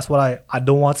 that's what I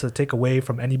don't want to take away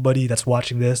from anybody that's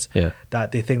watching this. Yeah.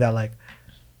 That they think that like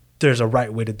there's a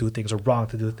right way to do things or wrong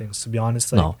to do things. To be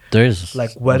honest, like, No, there's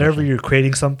like whenever you're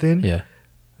creating something, Yeah.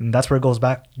 and that's where it goes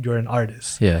back. You're an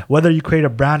artist. Yeah. Whether you create a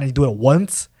brand and you do it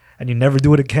once and you never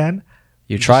do it again,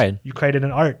 You tried. You created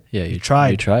an art. Yeah. You tried.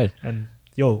 You tried. And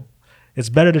yo, it's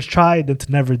better to try than to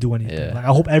never do anything. Yeah. Like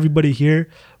I hope everybody here,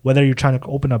 whether you're trying to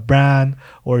open a brand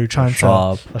or you're trying to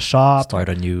a shop, Start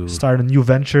a new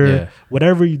venture, Yeah.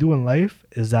 whatever you do in life,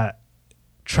 is that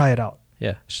try it out.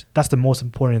 Yeah. That's the most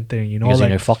important thing, Because like,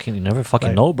 you never fucking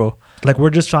like- know, bro. like we're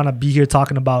just trying to be here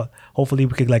talking about. Hopefully,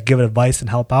 we could like give advice and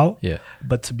help out. Yeah.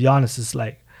 But to be honest, it's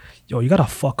like, yo, you gotta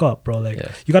fuck up, bro. Like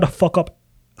Yeah. you gotta fuck up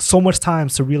so much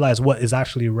times to realize what is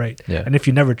actually right. Yeah. And if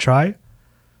you never try,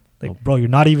 like, bro, you're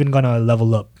not even gonna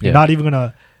level up. You're Yeah. not even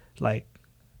gonna Like,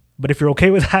 but if you're okay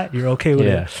with that, you're okay with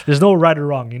Yeah. it. There's no right or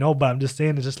wrong, you know. But I'm just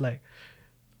saying, it's just like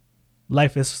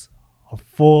life is a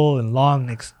full and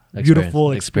long,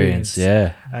 beautiful experience.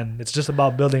 Yeah, And it's just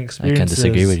about building I experiences. can't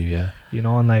disagree with you. Yeah, You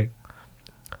know, and like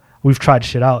we've tried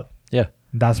shit out. yeah,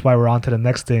 That's why we're on to the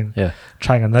next thing. yeah,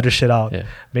 Trying another shit out. yeah.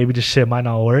 Maybe this shit might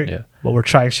not work. Yeah. But we're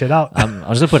trying shit out. I'm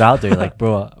just gonna put it out there, like,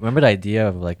 bro. Remember the idea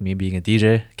of like me being a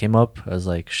DJ came up? I was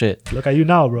like, shit. Look at you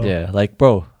now, bro. Yeah, like,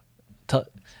 bro.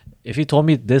 If you told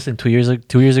me this in 2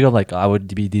 years ago, like I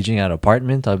would be DJing at an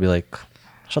apartment, I'd be like,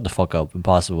 shut the fuck up,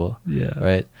 impossible. Yeah.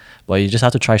 Right. But you just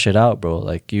have to try shit out, bro.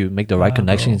 Like you make the right Yeah,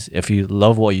 connections. If you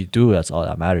love what you do, that's all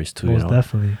that matters too. Most you know.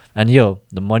 definitely. And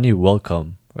the money will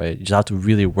come. Right. You just have to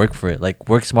really work for it. Like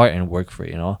work smart and work for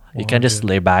it. You know. You can't just 100.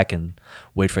 lay back and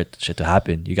wait for shit to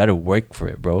happen. You got to work for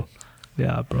it, bro.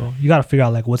 Yeah, bro. You gotta figure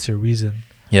out like what's your reason.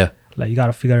 Yeah. Like you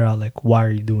gotta figure out like why are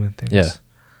you doing things. Yeah.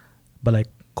 But like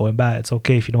going back, it's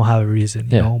okay if you don't have a reason,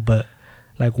 you Yeah. know. But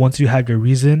like once you have your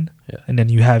reason, Yeah. and then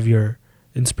you have your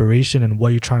inspiration and what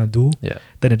you're trying to do, Yeah.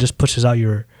 then it just pushes out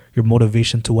your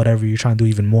motivation to whatever you're trying to do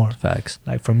even more. Facts.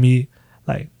 Like for me,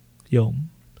 like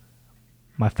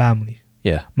my family,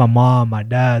 Yeah. my mom, my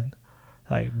dad,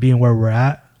 like being where we're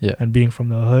at, Yeah. and being from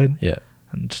the hood, Yeah.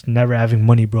 and just never having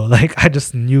money, bro. Like I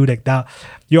just knew like that.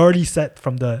 You already set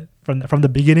from the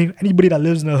beginning. Anybody that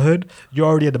lives in the hood, you're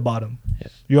already at the bottom. Yeah.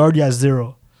 You're already at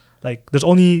zero. Like there's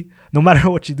only, no matter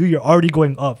what you do, you're already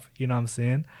going up. You know what I'm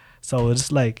saying? So it's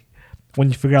just like when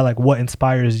you figure out like what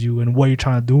inspires you and what you're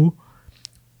trying to do,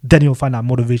 then you'll find that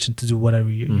motivation to do whatever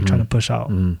you're trying to push out.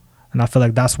 Mhm. And I feel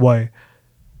like that's why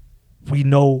we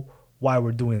know why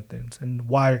we're doing things and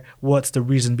what's the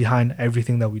reason behind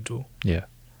everything that we do. Yeah.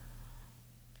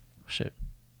 Shit.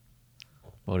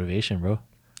 Motivation, bro.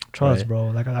 Trust, Right. bro.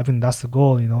 Like I think that's the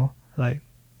goal, you know? Like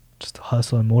just to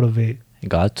hustle and motivate. You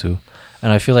got to.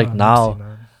 And I feel like Ah, now, Nipsey,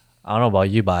 man. I don't know about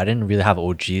you, but I didn't really have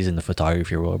OGs in the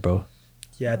photography world, bro.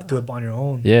 You had to do it on your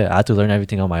own. Yeah, I had to learn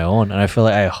everything on my own. And I feel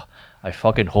like I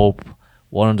fucking hope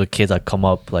one of the kids that come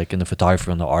up like in the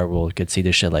photography and the art world could see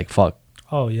this shit like, fuck.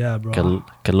 Oh yeah, bro.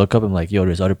 Could look up and like, yo,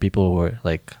 there's other people who are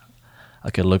like I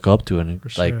could look up to and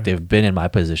For like sure. they've been in my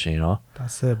position, you know?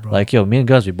 That's it, bro. Like, yo, me and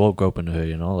Gonz, we both grew up in the hood,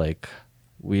 you know? Like,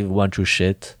 we went through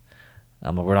shit.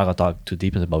 We're not gonna talk too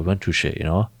deep into it, but we went through shit, you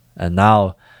know? And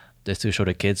now, just to show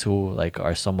the kids who, like,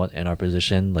 are somewhat in our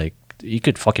position, like, you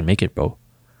could fucking make it, bro.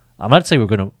 I'm not saying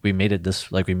we made it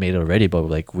we made it already, but,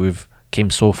 like, we've came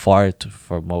so far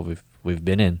from what we've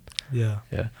been in. yeah.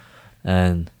 Yeah.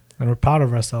 And, And we're proud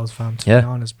of ourselves, fam, to Yeah. be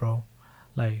honest, bro.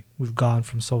 Like we've gone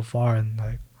from so far and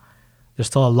like there's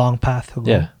still a long path to go.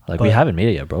 yeah, like, we but haven't made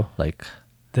it yet, bro. Like,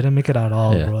 didn't make it at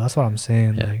all, Yeah. bro. That's what I'm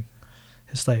saying. Yeah. Like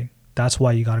it's like that's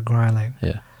why you gotta grind. Like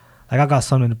yeah. I got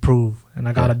something to prove and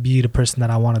I gotta Yeah. be the person that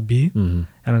I wanna be. Mm-hmm.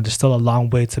 And there's still a long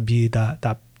way to be that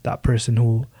person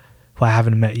who I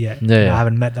haven't met yet. Yeah, You know, yeah. I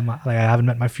haven't met them. Like I haven't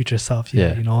met my future self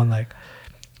yet. Yeah. You know, and like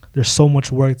there's so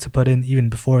much work to put in even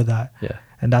before that. Yeah.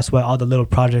 And that's why all the little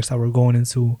projects that we're going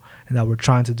into and that we're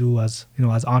trying to do as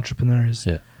as entrepreneurs,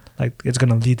 Yeah. like it's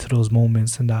gonna lead to those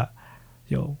moments and that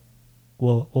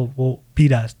we'll be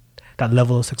that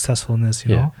level of successfulness.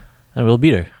 You Yeah. know, And we'll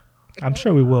be there. I'm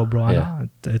sure we will, bro. I Yeah. know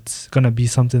it's gonna be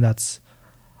something that's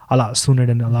a lot sooner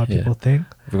than a lot of Yeah. people think.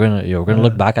 We're gonna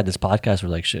look Yeah. back at this podcast. We're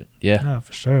like, shit. Yeah. Yeah,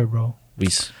 for sure, bro. We.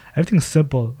 Everything's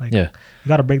simple. Like Yeah. you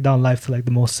gotta break down life to like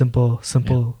the most simple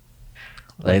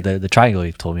Like the triangle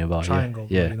you told me about. triangle.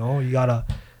 Yeah. Bro, you know, you gotta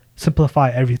simplify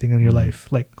everything in your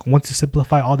life. Like once you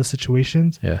simplify all the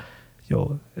situations, Yeah.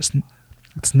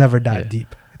 it's never that Yeah.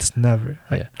 deep. It's never.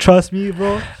 Like Yeah. trust me,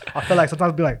 bro. I feel like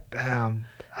sometimes I'll be like, damn,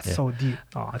 that's Yeah. so deep.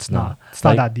 No, it's No. not. It's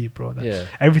not Like- that deep, bro. Yeah.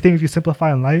 Everything if you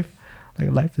simplify in life,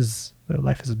 like life is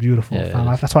beautiful, Yeah, fam.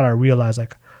 it is. That's what I realized.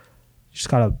 Like you just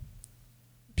gotta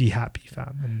be happy,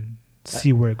 fam, and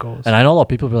see where it goes. And I know a lot of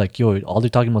people be like, yo, all they're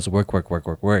talking about is work.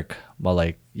 But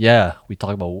like, yeah, we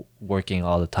talk about working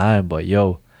all the time. But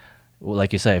yo,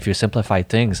 like you said, if you simplify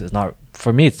things, it's not,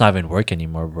 for me, it's not even work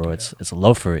anymore, bro. It's a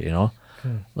love for it, you know?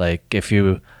 Like if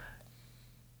you,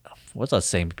 what's that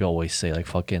saying people always say? Like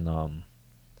fucking,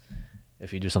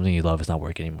 if you do something you love, it's not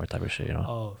work anymore type of shit, you know?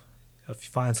 Oh,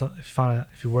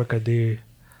 if you work a day,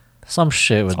 Some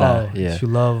shit with that. Yeah. if you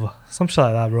love some shit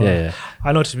like that, bro. Yeah.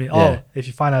 I know what you mean. Yeah. Oh, if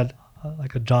you find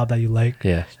a job that you like,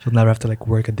 Yeah. you'll never have to like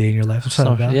work a day in your life.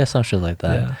 Something like that. Yeah, some shit like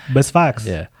that. Yeah. But it's facts.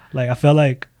 Yeah. Like I feel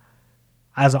like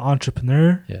as an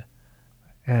entrepreneur, Yeah.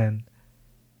 and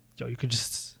you could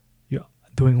just you're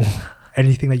doing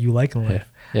anything that you like in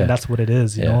life. Yeah. And that's what it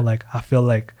is, you Yeah. know? Like I feel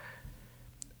like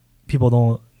people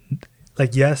don't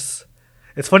like, yes,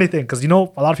 it's funny thing because you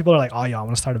know a lot of people are like, oh yeah, I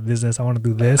want to start a business, I want to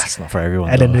do this. That's not for everyone.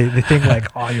 And though. then they think like,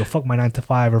 oh, yo, fuck my 9 to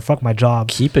 5 or fuck my job.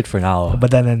 Keep it for now.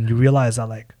 But then you realize that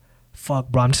like, fuck,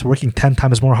 bro, I'm just working 10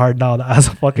 times more hard now as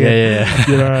a fucking. Yeah.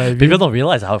 You know what I mean? People don't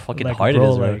realize how fucking Like, hard bro, it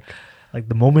is, bro. like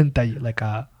the moment that you like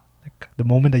the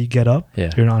moment that you get up,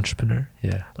 Yeah. you're an entrepreneur.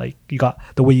 Yeah. Like you got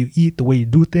the way you eat, the way you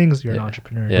do things, you're an Yeah.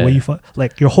 entrepreneur. Yeah. The way you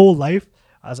like your whole life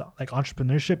as like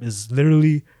entrepreneurship is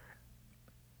literally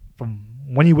from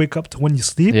when you wake up to when you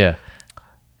sleep, Yeah.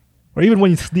 or even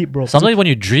when you sleep, bro. Sometimes when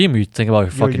you dream, you think about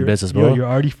your fucking business, bro. You're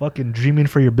already fucking dreaming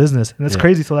for your business, and it's Yeah.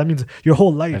 crazy. So that means your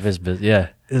whole life If it's yeah.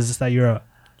 is just that you're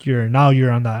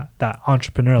on that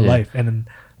entrepreneur Yeah. life, and then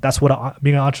that's what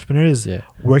being an entrepreneur is. Yeah.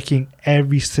 Working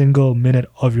every single minute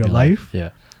of your life, Yeah.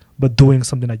 but doing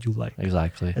something that you like,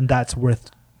 Exactly. and that's worth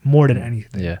more than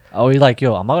anything. Yeah. Oh, you're like,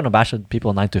 yo, I'm not gonna bash on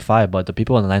people 9 to 5, but the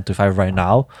people in the 9 to 5 right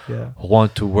now Yeah. who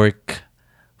want to work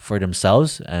for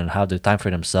themselves and have the time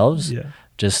for themselves. Yeah.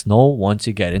 Just know once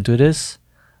you get into this,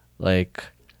 like,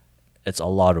 it's a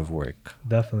lot of work.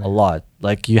 Definitely. A lot.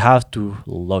 Like, you have to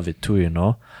love it too, you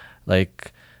know?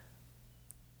 Like,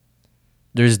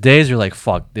 there's days you're like,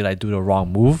 fuck, did I do the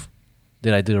wrong move?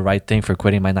 Did I do the right thing for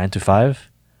quitting my 9 to 5?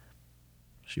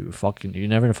 You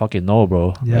never fucking know,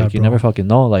 bro. Yeah, like, you bro. never fucking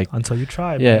know. Like, Until you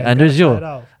try. yeah, man. and You there's gotta try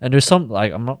it out. and there's some,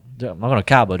 like, I'm not gonna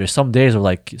cap, but there's some days where,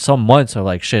 like, some months are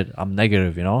like, shit, I'm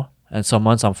negative, you know? And some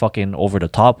months I'm fucking over the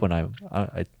top when I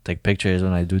take pictures,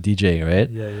 when I do DJ, right?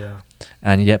 Yeah.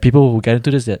 And yet people who get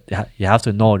into this, you have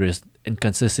to know there's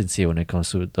inconsistency when it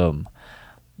comes to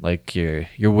like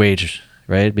your wage,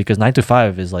 right? Because 9 to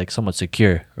 5 is like somewhat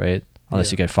secure, right? Unless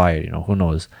Yeah. you get fired, you know, who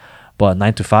knows? But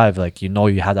 9 to 5, like, you know,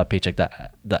 you have that paycheck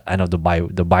that the end of the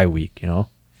bye week, you know.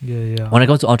 Yeah. When it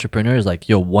comes to entrepreneurs, like,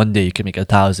 yo, one day you can make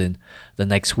 1,000, the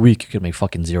next week you can make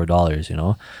fucking $0, you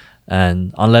know.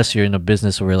 And unless you're in a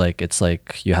business where, like, it's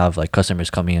like you have like customers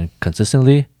coming in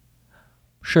consistently,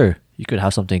 sure, you could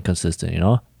have something consistent, you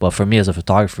know. But for me as a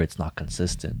photographer, it's not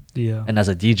consistent. Yeah. And as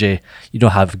a DJ, you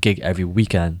don't have a gig every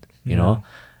weekend, you know.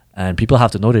 And people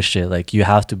have to know this shit. Like, you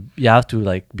have to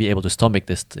like be able to stomach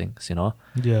these things, you know.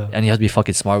 Yeah. And you have to be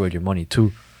fucking smart with your money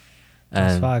too.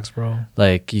 That's And facts, bro.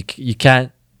 like, you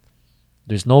can't.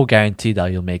 There's no guarantee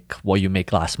that you'll make what you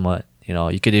make last month. You know,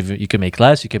 you could make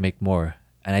less, you can make more.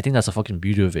 And I think that's the fucking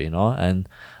beauty of it, you know. And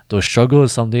those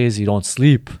struggles, some days you don't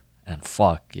sleep, and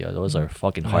fuck, yeah, those are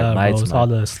fucking hard nights, bro. It's man. all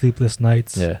the sleepless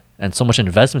nights. Yeah, and so much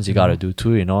investments you gotta do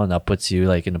too, you know, and that puts you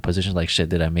like in a position like, shit,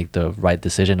 did I make the right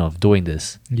decision of doing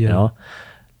this? You Yeah. know,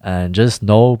 and just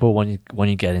know, bro, when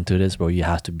you get into this, bro, you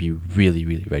have to be really,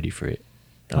 really ready for it.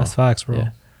 You That's know? facts, bro. Yeah.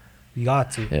 You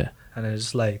got to. Yeah, And it's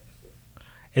just like,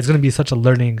 it's gonna be such a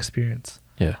learning experience.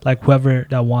 yeah, Like whoever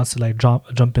that wants to like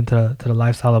jump into the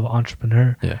lifestyle of an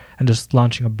entrepreneur yeah, and just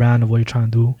launching a brand of what you're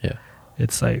trying to do. yeah,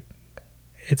 It's like,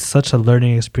 it's such a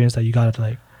learning experience that you gotta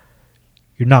like,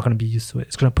 you're not gonna be used to it.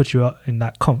 It's gonna put you out in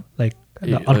that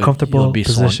uncomfortable you'll be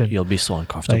position. you'll be so Like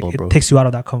uncomfortable, bro. it takes you out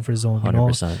of that comfort zone. You know,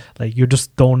 100%. like you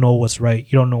just don't know what's right.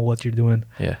 You don't know what you're doing.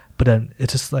 Yeah, But then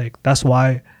it's just like, that's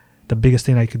why the biggest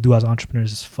thing that you could do as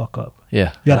entrepreneurs is fuck up.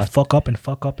 yeah. You gotta fuck up and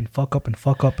fuck up and fuck up and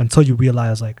fuck up until you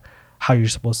realize like how you're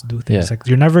supposed to do things. Yeah. Like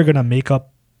you're never gonna be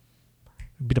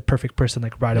the perfect person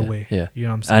like right Yeah, away. yeah. You know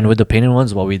what I'm saying? And with the painted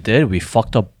ones, what we did, we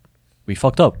fucked up.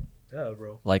 Yeah,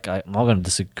 bro. Like, I'm not gonna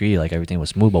disagree. Like, everything was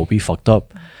smooth, but we fucked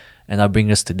up, and that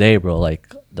brings us today, bro.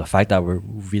 Like, the fact that we're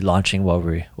relaunching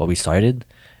what we started,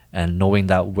 and knowing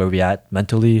that where we at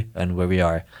mentally and where we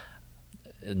are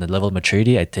in the level of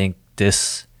maturity, I think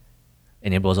this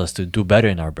enables us to do better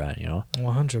in our brand. You know.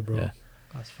 100, bro. Yeah.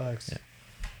 That's facts. Yeah.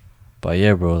 But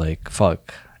yeah, bro. Like,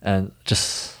 fuck, and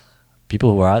just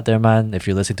people who are out there, man. If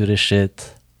you're listening to this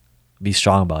shit, be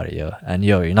strong about it, yo. And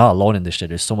yo, you're not alone in this shit.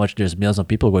 There's millions of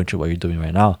people going through what you're doing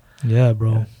right now. Yeah,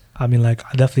 bro. Yeah. I mean, like,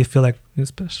 I definitely feel like,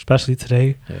 especially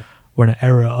today, Yeah. we're in an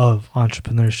era of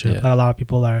entrepreneurship. Yeah. Like, a lot of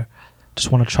people are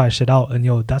just want to try shit out, and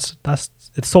yo, that's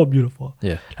it's so beautiful.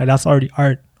 Yeah. Like that's already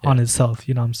art on Yeah. itself.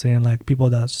 You know what I'm saying? Like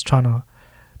people that's trying to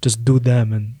just do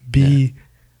them and be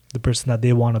the person that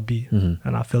they want to be. Mm-hmm.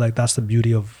 And I feel like that's the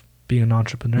beauty of being an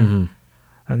entrepreneur. Mm-hmm.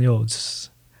 And yo, just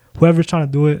whoever's trying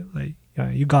to do it, like, yeah,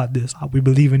 you got this. We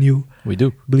believe in you. We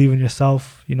do. Believe in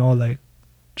yourself. You know, like,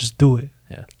 just do it.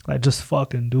 Yeah. Like, just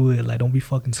fucking do it. Like, don't be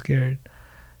fucking scared.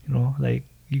 You know, like,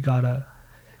 you gotta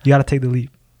take the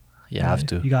leap. You have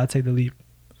to. You gotta take the leap.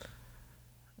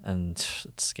 And it's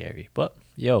scary. But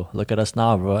yo, look at us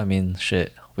now, bro. I mean,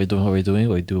 shit. We're doing what we're doing.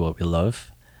 We do what we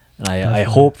love. And I Definitely.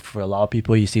 hope for a lot of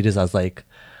people you see this as like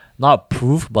not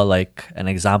proof, but like an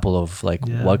example of like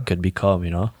Yeah. what could become,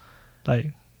 you know?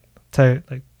 Like,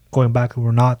 going back,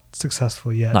 we're not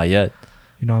successful yet. Not yet.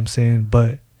 You know what I'm saying?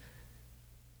 But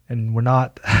and we're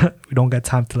not, we don't get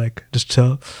time to like just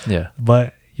chill. Yeah.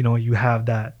 But you know, you have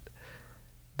that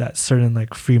certain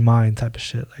like free mind type of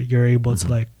shit. Like you're able to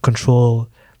like control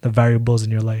the variables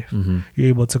in your life. You're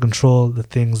able to control the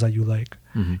things that you like.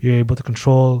 You're able to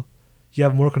control. You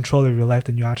have more control of your life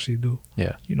than you actually do.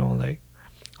 Yeah. You know, like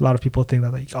a lot of people think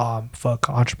that like, oh fuck,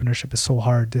 entrepreneurship is so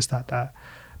hard, this, that.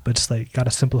 But it's like you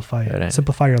gotta simplify it. Right.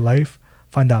 Simplify your life.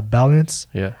 Find that balance.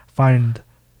 Yeah. Find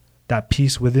that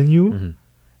peace within you,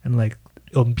 and like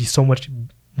it'll be so much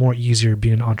more easier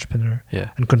being an entrepreneur.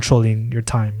 Yeah. And controlling your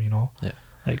time. You know. Yeah.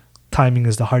 Like timing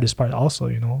is the hardest part. Also,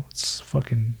 you know, it's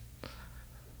fucking.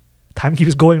 Time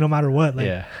keeps going no matter what.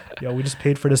 Like, yo, we just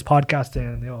paid for this podcast,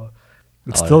 and yo,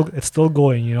 it's still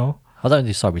going. You know. How long did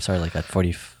you start? We started like at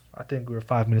 40. I think we were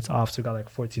 5 minutes off, so we got like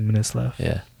 14 minutes left.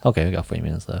 Yeah. Okay, we got 40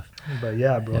 minutes left. But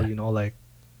yeah, bro, you know, like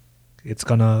it's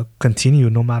gonna continue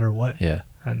no matter what. Yeah.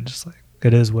 And just like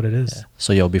it is what it is. Yeah.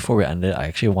 So yo, before we end it, I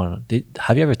actually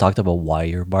have you ever talked about why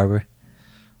you're a barber?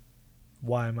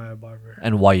 Why am I a barber?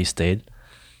 And why you stayed?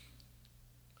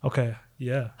 Okay.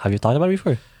 Yeah. Have you talked about it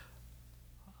before?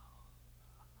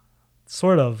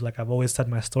 Sort of. Like I've always said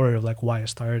my story of like why I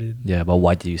started. Yeah, but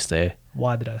why did you stay?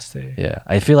 Why did I stay? Yeah,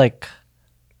 I feel like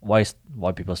why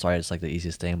people started is like the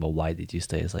easiest thing, but why did you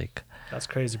stay is like. That's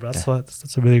crazy, bro.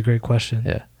 That's a really great question.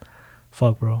 Yeah.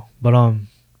 Fuck, bro. But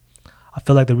I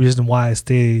feel like the reason why I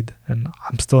stayed and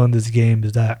I'm still in this game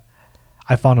is that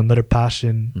I found another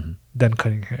passion than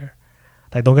cutting hair.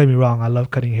 Like, don't get me wrong, I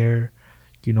love cutting hair.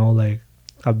 You know, like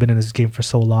I've been in this game for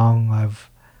so long.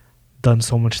 I've done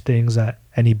so much things that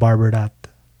any barber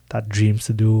that dreams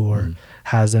to do or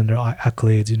has in their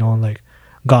accolades. You know, and like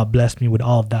God blessed me with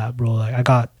all of that, bro. Like I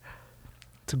got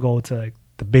to go to like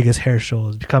the biggest hair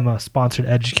shows, become a sponsored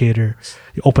educator,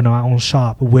 open my own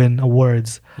shop, win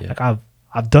awards. Yeah. Like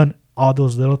I've done all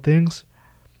those little things,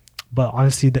 but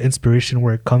honestly, the inspiration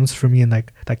where it comes from me and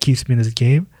like that keeps me in this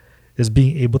game is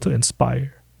being able to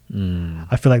inspire.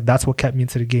 I feel like that's what kept me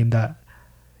into the game. That,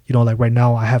 you know, like right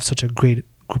now I have such a great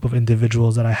group of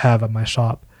individuals that I have at my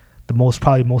shop. The most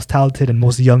talented and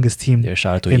most youngest team. Yeah,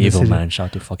 shout out to Evil, man. Shout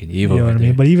out to fucking Evil. You know right what I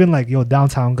mean? But even like,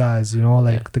 downtown guys, you know,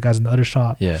 like the guys in the other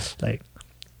shop. Yeah. Like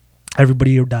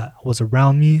everybody that was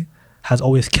around me has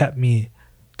always kept me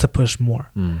to push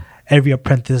more. Every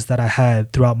apprentice that I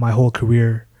had throughout my whole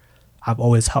career, I've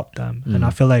always helped them. And I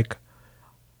feel like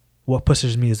what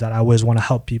pushes me is that I always want to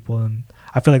help people. And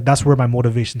I feel like that's where my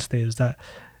motivation stays, that,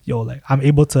 like I'm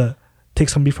able to take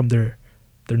somebody from their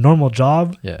normal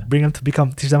job, bring them to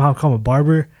teach them how to become a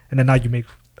barber, and then now you make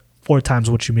 4 times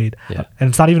what you made. Yeah. And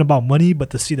it's not even about money, but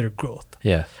to see their growth.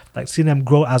 Yeah. Like seeing them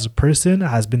grow as a person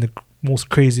has been the most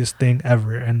craziest thing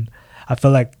ever. And I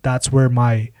feel like that's where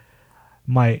my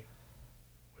my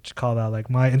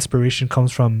inspiration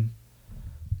comes from,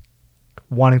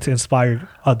 wanting to inspire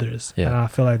others. Yeah. And I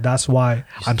feel like that's why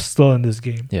I'm still in this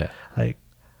game. Yeah. Like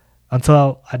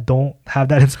until I don't have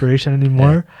that inspiration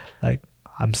anymore, like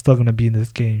I'm still gonna be in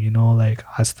this game, you know. Like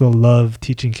I still love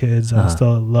teaching kids. I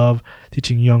still love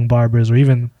teaching young barbers or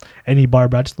even any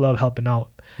barber. I just love helping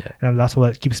out, and that's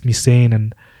what keeps me sane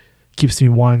and keeps me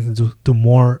wanting to do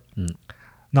more.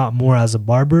 Not more as a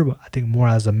barber, but I think more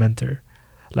as a mentor.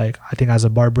 Like I think as a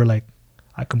barber, like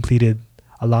I completed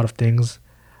a lot of things.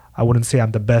 I wouldn't say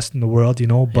I'm the best in the world, you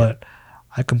know, but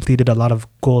I completed a lot of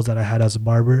goals that I had as a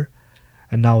barber,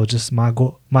 and now it's just my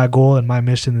goal and my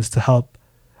mission is to help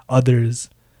others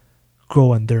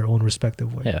grow in their own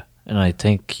respective way. Yeah, and I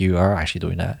think you are actually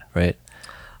doing that, right?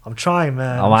 I'm trying,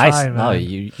 man. No,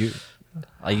 you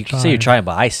can say you're trying,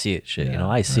 but I see it, shit. You know,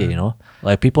 I see it. You know,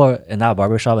 like people are in that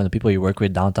barbershop and the people you work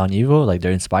with downtown Evo, like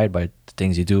they're inspired by the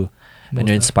things you do, and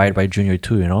they're inspired by Junior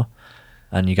too. You know,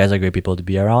 and you guys are great people to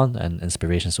be around and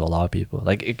inspirations to a lot of people.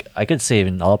 Like I could say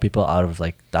even a lot of people out of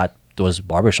like those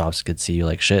barbershops could see you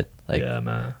like shit. Like, yeah,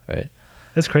 man. Right.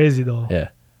 It's crazy though. Yeah.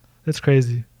 It's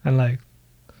crazy. And like,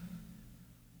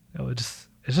 it's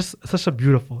just such a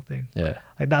beautiful thing. Yeah.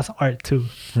 Like that's art too.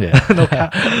 Yeah.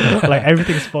 Like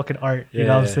everything's fucking art. You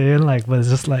know what I'm saying? Like, but it's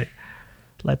just like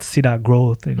to see that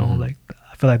growth, you know, like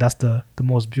I feel like that's the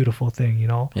most beautiful thing, you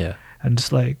know? Yeah. And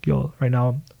just like, right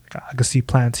now I can see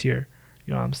plants here.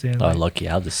 You know what I'm saying? Oh, like, lucky.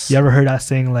 I'll just. You ever heard that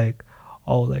saying like,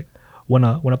 oh, like when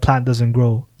a plant doesn't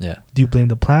grow, do you blame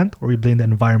the plant or you blame the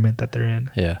environment that they're in?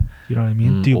 Yeah. You know what I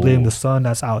mean? Do you blame the sun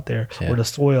that's out there or the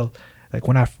soil? Like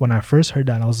when I first heard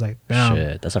that, I was like, damn.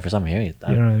 Shit, that's the first time I'm hearing it.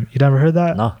 You know what I mean? You never heard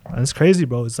that? No. And it's crazy,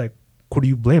 bro. It's like, who do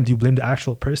you blame? Do you blame the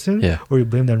actual person? Yeah. Or you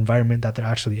blame the environment that they're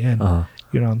actually in?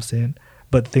 You know what I'm saying?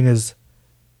 But the thing is,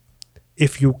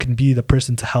 if you can be the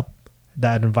person to help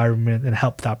that environment and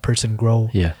help that person grow,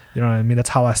 you know what I mean? That's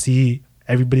how I see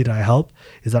everybody that I help,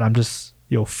 is that I'm just,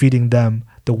 feeding them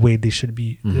the way they should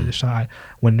be shine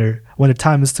when the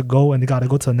time is to go and they got to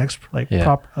go to the next like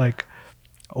prop like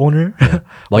owner.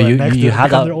 Well, you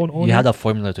have had their own owner. you had that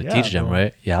formula to teach them, bro.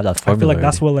 right? You have that formula. I feel like already.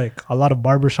 that's what like a lot of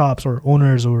barbershops or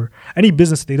owners or any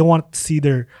business, they don't want to see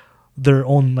their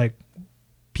own like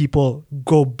people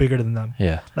go bigger than them.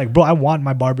 Yeah. Like, bro, I want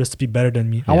my barbers to be better than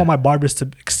me. I want my barbers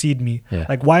to exceed me. Yeah.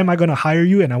 Like, why am I gonna hire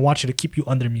you and I want you to keep you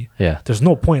under me? Yeah. There's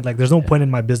no point. Like, there's no point in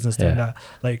my business doing that.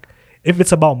 Like, if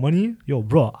it's about money, yo,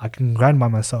 bro, I can grind by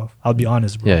myself. I'll be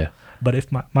honest, bro. Yeah. But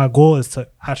if my goal is to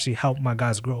actually help my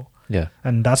guys grow. Yeah.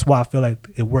 And that's why I feel like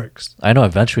it works. I know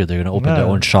eventually they're gonna open their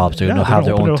own shops. They're gonna have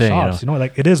their own thing. Shops, you know,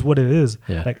 like it is what it is.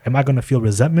 Yeah. Like, am I gonna feel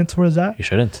resentment towards that? You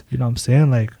shouldn't. You know what I'm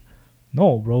saying? Like,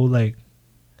 no, bro. Like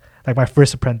my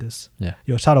first apprentice. Yeah.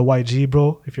 Yo, shout out YG,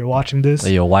 bro. If you're watching this.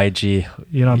 Yo, YG.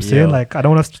 You know what I'm saying? Like, I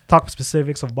don't want to talk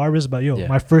specifics of barbers, but yo,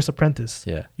 my first apprentice.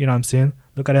 Yeah. You know what I'm saying?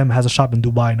 Look at him, has a shop in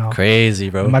Dubai now. Crazy,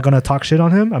 bro. Am I gonna talk shit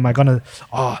on him? Am I gonna,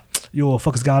 yo,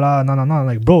 fuck this guy, no.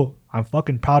 Like, bro, I'm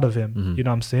fucking proud of him. You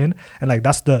know what I'm saying? And like,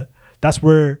 that's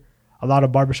where a lot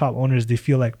of barbershop owners, they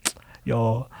feel like,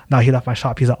 yo, now he left my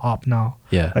shop, he's an op now.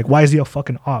 Yeah. Like, why is he a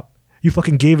fucking op? You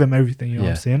fucking gave him everything, you know what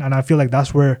I'm saying? And I feel like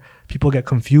that's where people get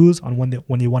confused on when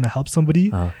they want to help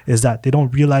somebody, is that they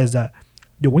don't realize that,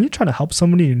 yo, when you're trying to help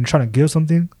somebody and you're trying to give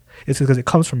something, it's because it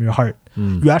comes from your heart.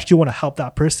 You actually want to help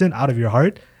that person out of your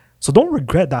heart. So don't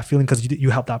regret that feeling because you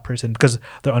help that person because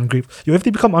they're ungrateful. Yo, if they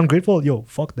become ungrateful, yo,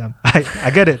 fuck them.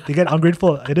 I get it. They get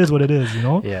ungrateful. It is what it is, you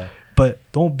know? Yeah. But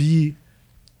don't be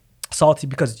salty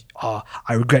because,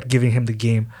 I regret giving him the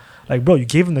game. Like, bro, you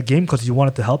gave him the game because you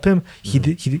wanted to help him.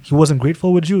 He wasn't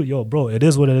grateful with you. Yo, bro, it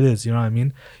is what it is. You know what I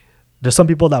mean? There's some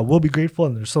people that will be grateful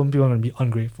and there's some people that are going to be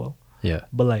ungrateful. Yeah.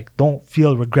 But, like, don't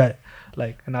feel regret.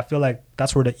 Like, and I feel like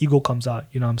that's where the ego comes out.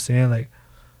 You know what I'm saying? Like,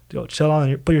 yo, chill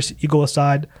on, put your ego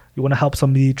aside. You want to help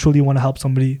somebody, truly want to help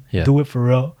somebody, do it for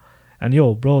real. And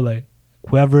yo, bro, like,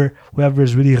 whoever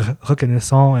is really hooking this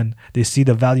song and they see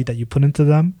the value that you put into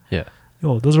them,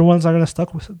 yo, those are ones that are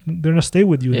they're gonna stay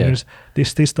with you. Yeah. They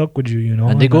stay stuck with you, you know.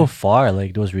 And they go far,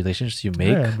 like those relationships you make.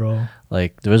 Yeah, bro.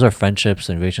 Like those are friendships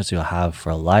and relationships you'll have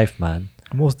for life, man.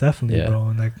 Most definitely, bro.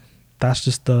 And like that's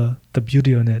just the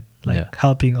beauty in it. Like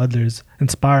helping others,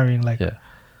 inspiring, like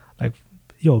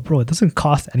yo, bro, it doesn't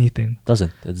cost anything.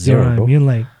 Doesn't. It's zero, you know what bro. I mean?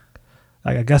 Like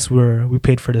I guess we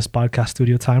paid for this podcast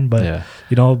studio time, but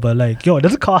you know, but like, yo, it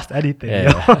doesn't cost anything.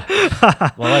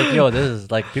 Well, like, yo, this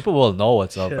is like people will know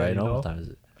what's up, right? You know? What time is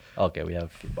it? Okay, we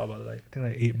have about like I think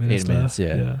like 8 minutes. 8 minutes,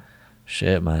 left. yeah.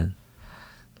 Shit, man.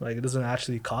 Like it doesn't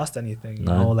actually cost anything, you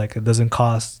No. know. Like it doesn't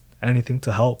cost anything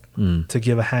to help, to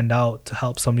give a hand out, to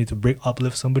help somebody, to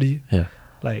uplift somebody. Yeah.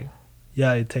 Like,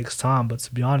 yeah, it takes time, but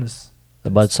to be honest.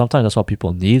 But sometimes that's what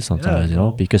people need. Sometimes, you know,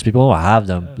 because people don't have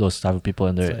them. Those type of people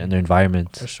in their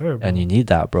environment. For sure, bro. And you need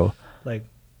that, bro. Like,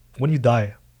 when you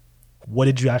die, what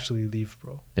did you actually leave,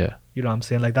 bro? Yeah. You know what I'm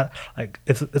saying? Like that. Like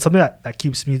it's something that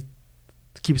keeps me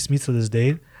to this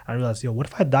day. I realize, yo, what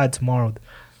if I died tomorrow?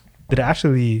 Did I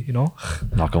actually, you know?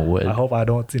 Knock on wood. I hope I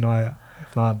don't. You know,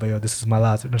 if not, but yo, this is my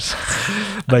last.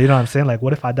 But you know what I'm saying? Like,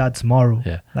 what if I died tomorrow?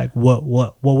 Yeah. Like, what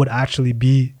would actually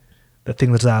be the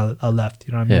things that I left?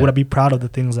 You know what I mean? Yeah. Would I be proud of the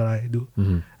things that I do?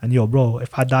 And yo, bro,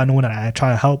 if I die knowing that I try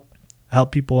to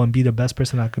help people and be the best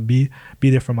person I could be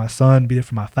there for my son, be there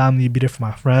for my family, be there for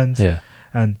my friends,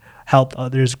 and help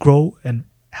others grow and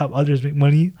help others make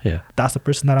money. Yeah. That's the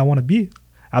person that I want to be.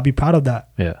 I'll be proud of that.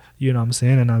 Yeah. You know what I'm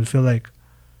saying? And I feel like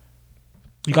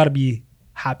you got to be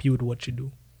happy with what you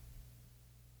do.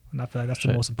 And I feel like that's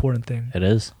the most important thing. It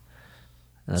is.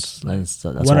 That's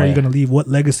what are you going to leave? What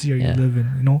legacy are you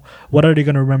living? You know, what are they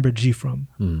going to remember G from?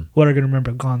 What are they going to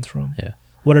remember Gonz from? Yeah.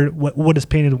 What is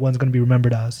Painted One's going to be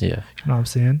remembered as? Yeah. You know what I'm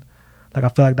saying? Like, I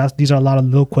feel like these are a lot of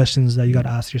little questions that you got to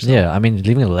ask yourself. Yeah. I mean,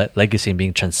 leaving a legacy and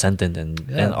being transcendent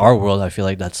in our world, I feel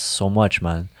like that's so much,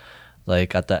 man.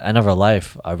 Like, at the end of our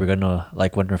life, are we going to,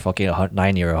 like, when we're fucking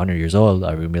 90 or 100 years old,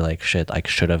 are we going to be like, shit, I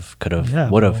should have, could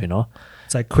have, would have, you know?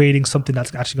 It's like creating something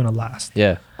that's actually going to last.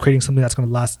 Yeah. Creating something that's going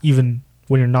to last even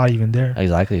when you're not even there.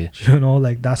 Exactly. You know,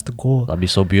 like, that's the goal. That'd be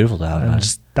so beautiful to have, and man.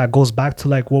 just, that goes back to,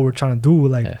 like, what we're trying to do.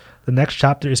 Like, the next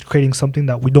chapter is creating something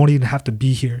that we don't even have to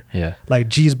be here. Yeah. Like,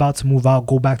 G is about to move out,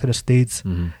 go back to the States.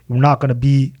 I'm not going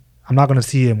to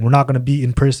see him. We're not going to be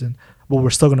in person, but we're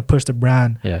still going to push the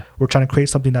brand. Yeah. We're trying to create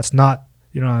something that's not,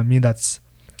 you know what I mean? That's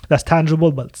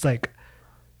tangible, but it's like,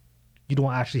 you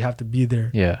don't actually have to be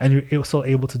there. Yeah. And you're still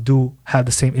able to have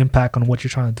the same impact on what you're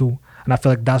trying to do. And I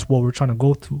feel like that's what we're trying to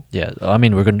go to. Yeah. I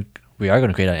mean, we are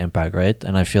gonna create that impact, right?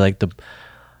 And I feel like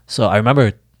so I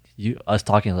remember us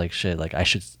talking like, shit, like I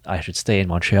should stay in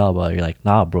Montreal, but you're like,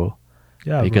 nah, bro,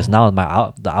 Yeah, because bro.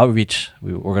 now the outreach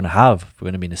we're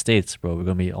gonna be in the States, bro. We're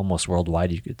gonna be almost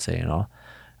worldwide, you could say. You know,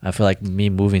 I feel like me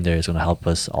moving there is gonna help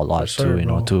us a lot sure, too. You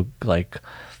know, bro. to like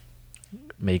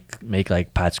make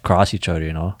like paths cross each other.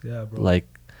 You know, Yeah, bro. like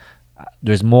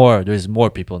there's more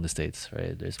people in the States,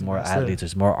 right? There's more That's athletes, it.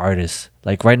 there's more artists.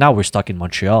 Like right now we're stuck in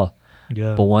Montreal,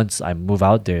 Yeah. but once I move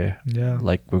out there, Yeah.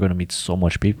 like we're gonna meet so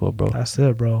much people, bro. That's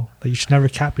it, bro. Like you should never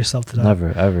cap yourself to that. Never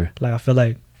ever. Like I feel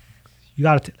like you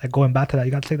gotta like going back to that.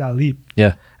 You gotta take that leap.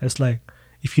 Yeah. It's like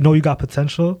if you know you got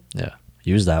potential, Yeah.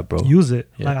 Use that, bro. use it.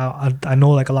 Yeah. Like I know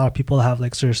like a lot of people have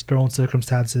like their own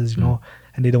circumstances, you know,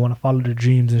 and they don't want to follow their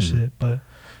dreams and shit. But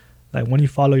like when you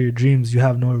follow your dreams, you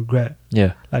have no regret.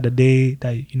 Yeah. Like the day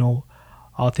that you know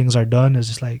all things are done is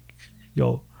just like,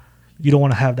 yo, you don't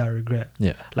want to have that regret.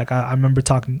 Yeah. Like I remember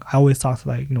talking. I always talk to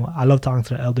like I love talking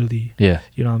to the elderly. Yeah.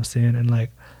 You know what I'm saying? And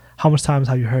like, how much times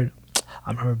have you heard?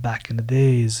 I remember back in the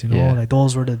days, Yeah. like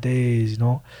those were the days,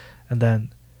 and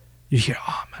then you hear,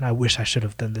 oh man, I wish I should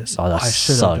have done this. Oh, that I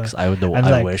should sucks. have done. And And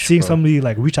like wish, seeing bro. somebody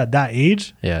like reach at that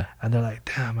age, Yeah. and they're like,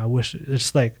 damn, I wish. It's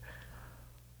just like,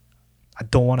 I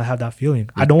don't want to have that feeling.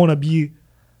 I don't want to be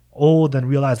old and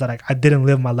realize that like I didn't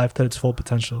live my life to its full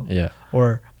potential. Yeah.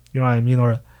 Or you know what I mean,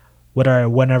 or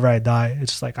whenever I die,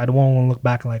 it's just like I don't want to look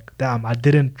back and like, damn, I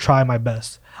didn't try my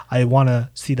best. I want to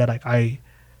see that like I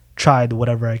tried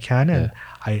whatever I can and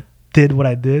I did what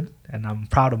I did, and I'm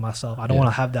proud of myself. I don't want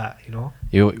to have that,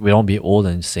 We don't be old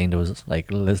and saying those like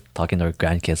talking to our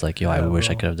grandkids like, yo, I Yeah, wish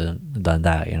I bro. could have done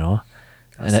that, you know.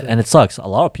 That's And it. and it sucks. A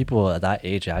lot of people at that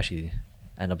age actually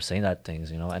end up saying that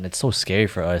things, you know, and it's so scary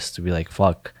for us to be like,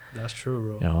 fuck, That's true,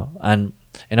 bro. you know. And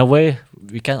in a way,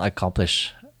 we can't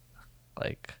accomplish,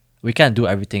 like, we can't do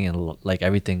everything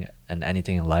everything and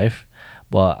anything in life,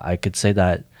 but I could say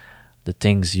that the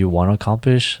things you want to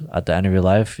accomplish at the end of your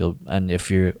life, and if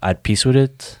you're at peace with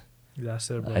it, That's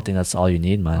it, bro. I think that's all you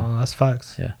need, man. That's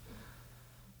facts. Yeah.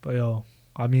 But yo,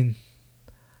 I mean,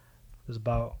 there's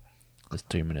about There's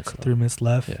 3 minutes left. 3 minutes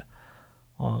left. Yeah.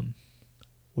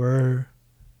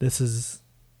 This is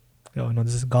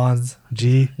Gonz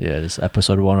G. Yeah, this is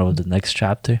episode 1 of the next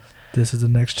chapter. This is the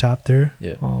next chapter.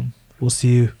 Yeah. We'll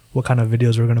see what kind of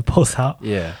videos we're gonna post out.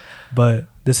 Yeah. But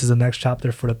this is the next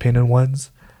chapter for the Painted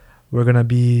Ones. We're gonna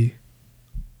be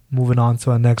moving on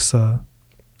to a next step.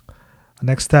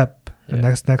 The Yeah.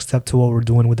 next step to what we're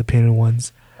doing with the Painted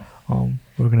Ones.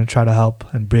 We're gonna try to help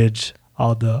and bridge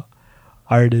all the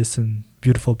artists and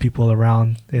beautiful people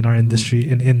around in our industry,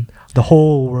 in the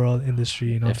whole world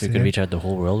industry. If we could reach out the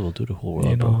whole world, we'll do the whole world.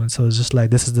 you know, bro. and so it's just like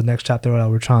this is the next chapter that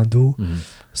we're trying to do. Mhm.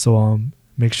 So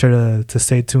make sure to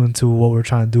stay tuned to what we're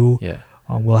trying to do. Yeah.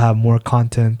 We'll have more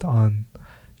content on,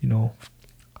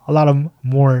 a lot of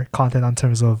more content on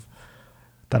terms of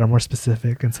that are more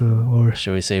specific into or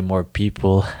Should we say more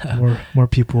people? more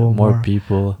people, more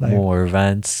people, like- more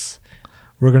events.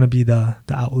 We're gonna be the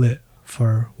outlet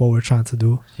for what we're trying to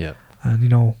do. Yeah.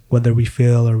 And whether we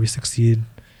fail or we succeed,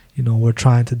 we're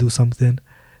trying to do something.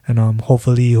 And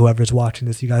hopefully whoever's watching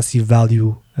this, you guys see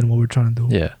value in what we're trying to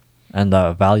do. Yeah. And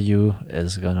the value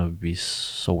is gonna be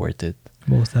so worth it.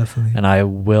 Most definitely. And I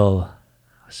will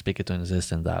speak it to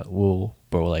existence that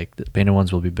bro, like the Painted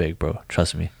Ones will be big, bro.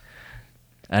 Trust me.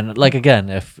 And like again,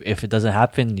 if it doesn't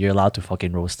happen, you're allowed to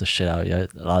fucking roast the shit out. You're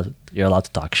allowed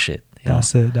to talk shit. You know?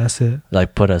 That's it.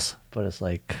 Like put us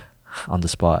like on the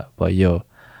spot. But yo,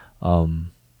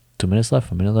 2 minutes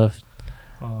left, a minute left.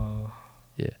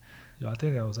 Yeah. Yo, I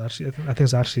think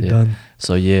it's actually Yeah. done.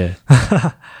 So yeah,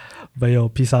 But yo,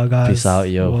 peace out, guys. peace out,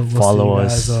 yo. We'll see Follow you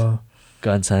us. guys,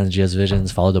 Gonz and G's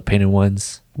Visions. Follow the Painted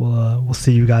Ones. we'll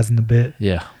see you guys in a bit.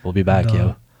 Yeah, we'll be back, And,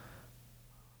 yo.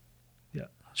 yeah.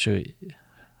 Should we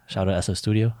shout out SF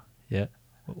Studio? Yeah,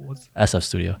 What's SF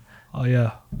Studio. Oh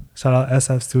yeah, shout out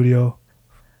SF Studio.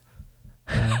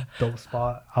 Dope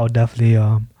spot. I'll definitely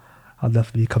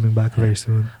be coming back very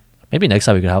soon. Maybe next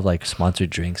time we could have like sponsored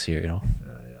drinks here. You know.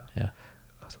 Yeah.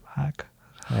 Some hack.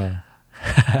 Yeah.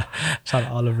 Shout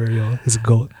out Oliver, yo. He's a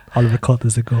goat. Oliver Cult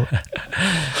is a goat.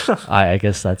 I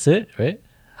guess that's it, right?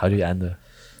 How do you end the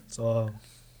So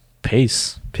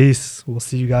pace? peace. We'll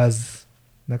see you guys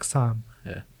next time.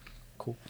 Yeah.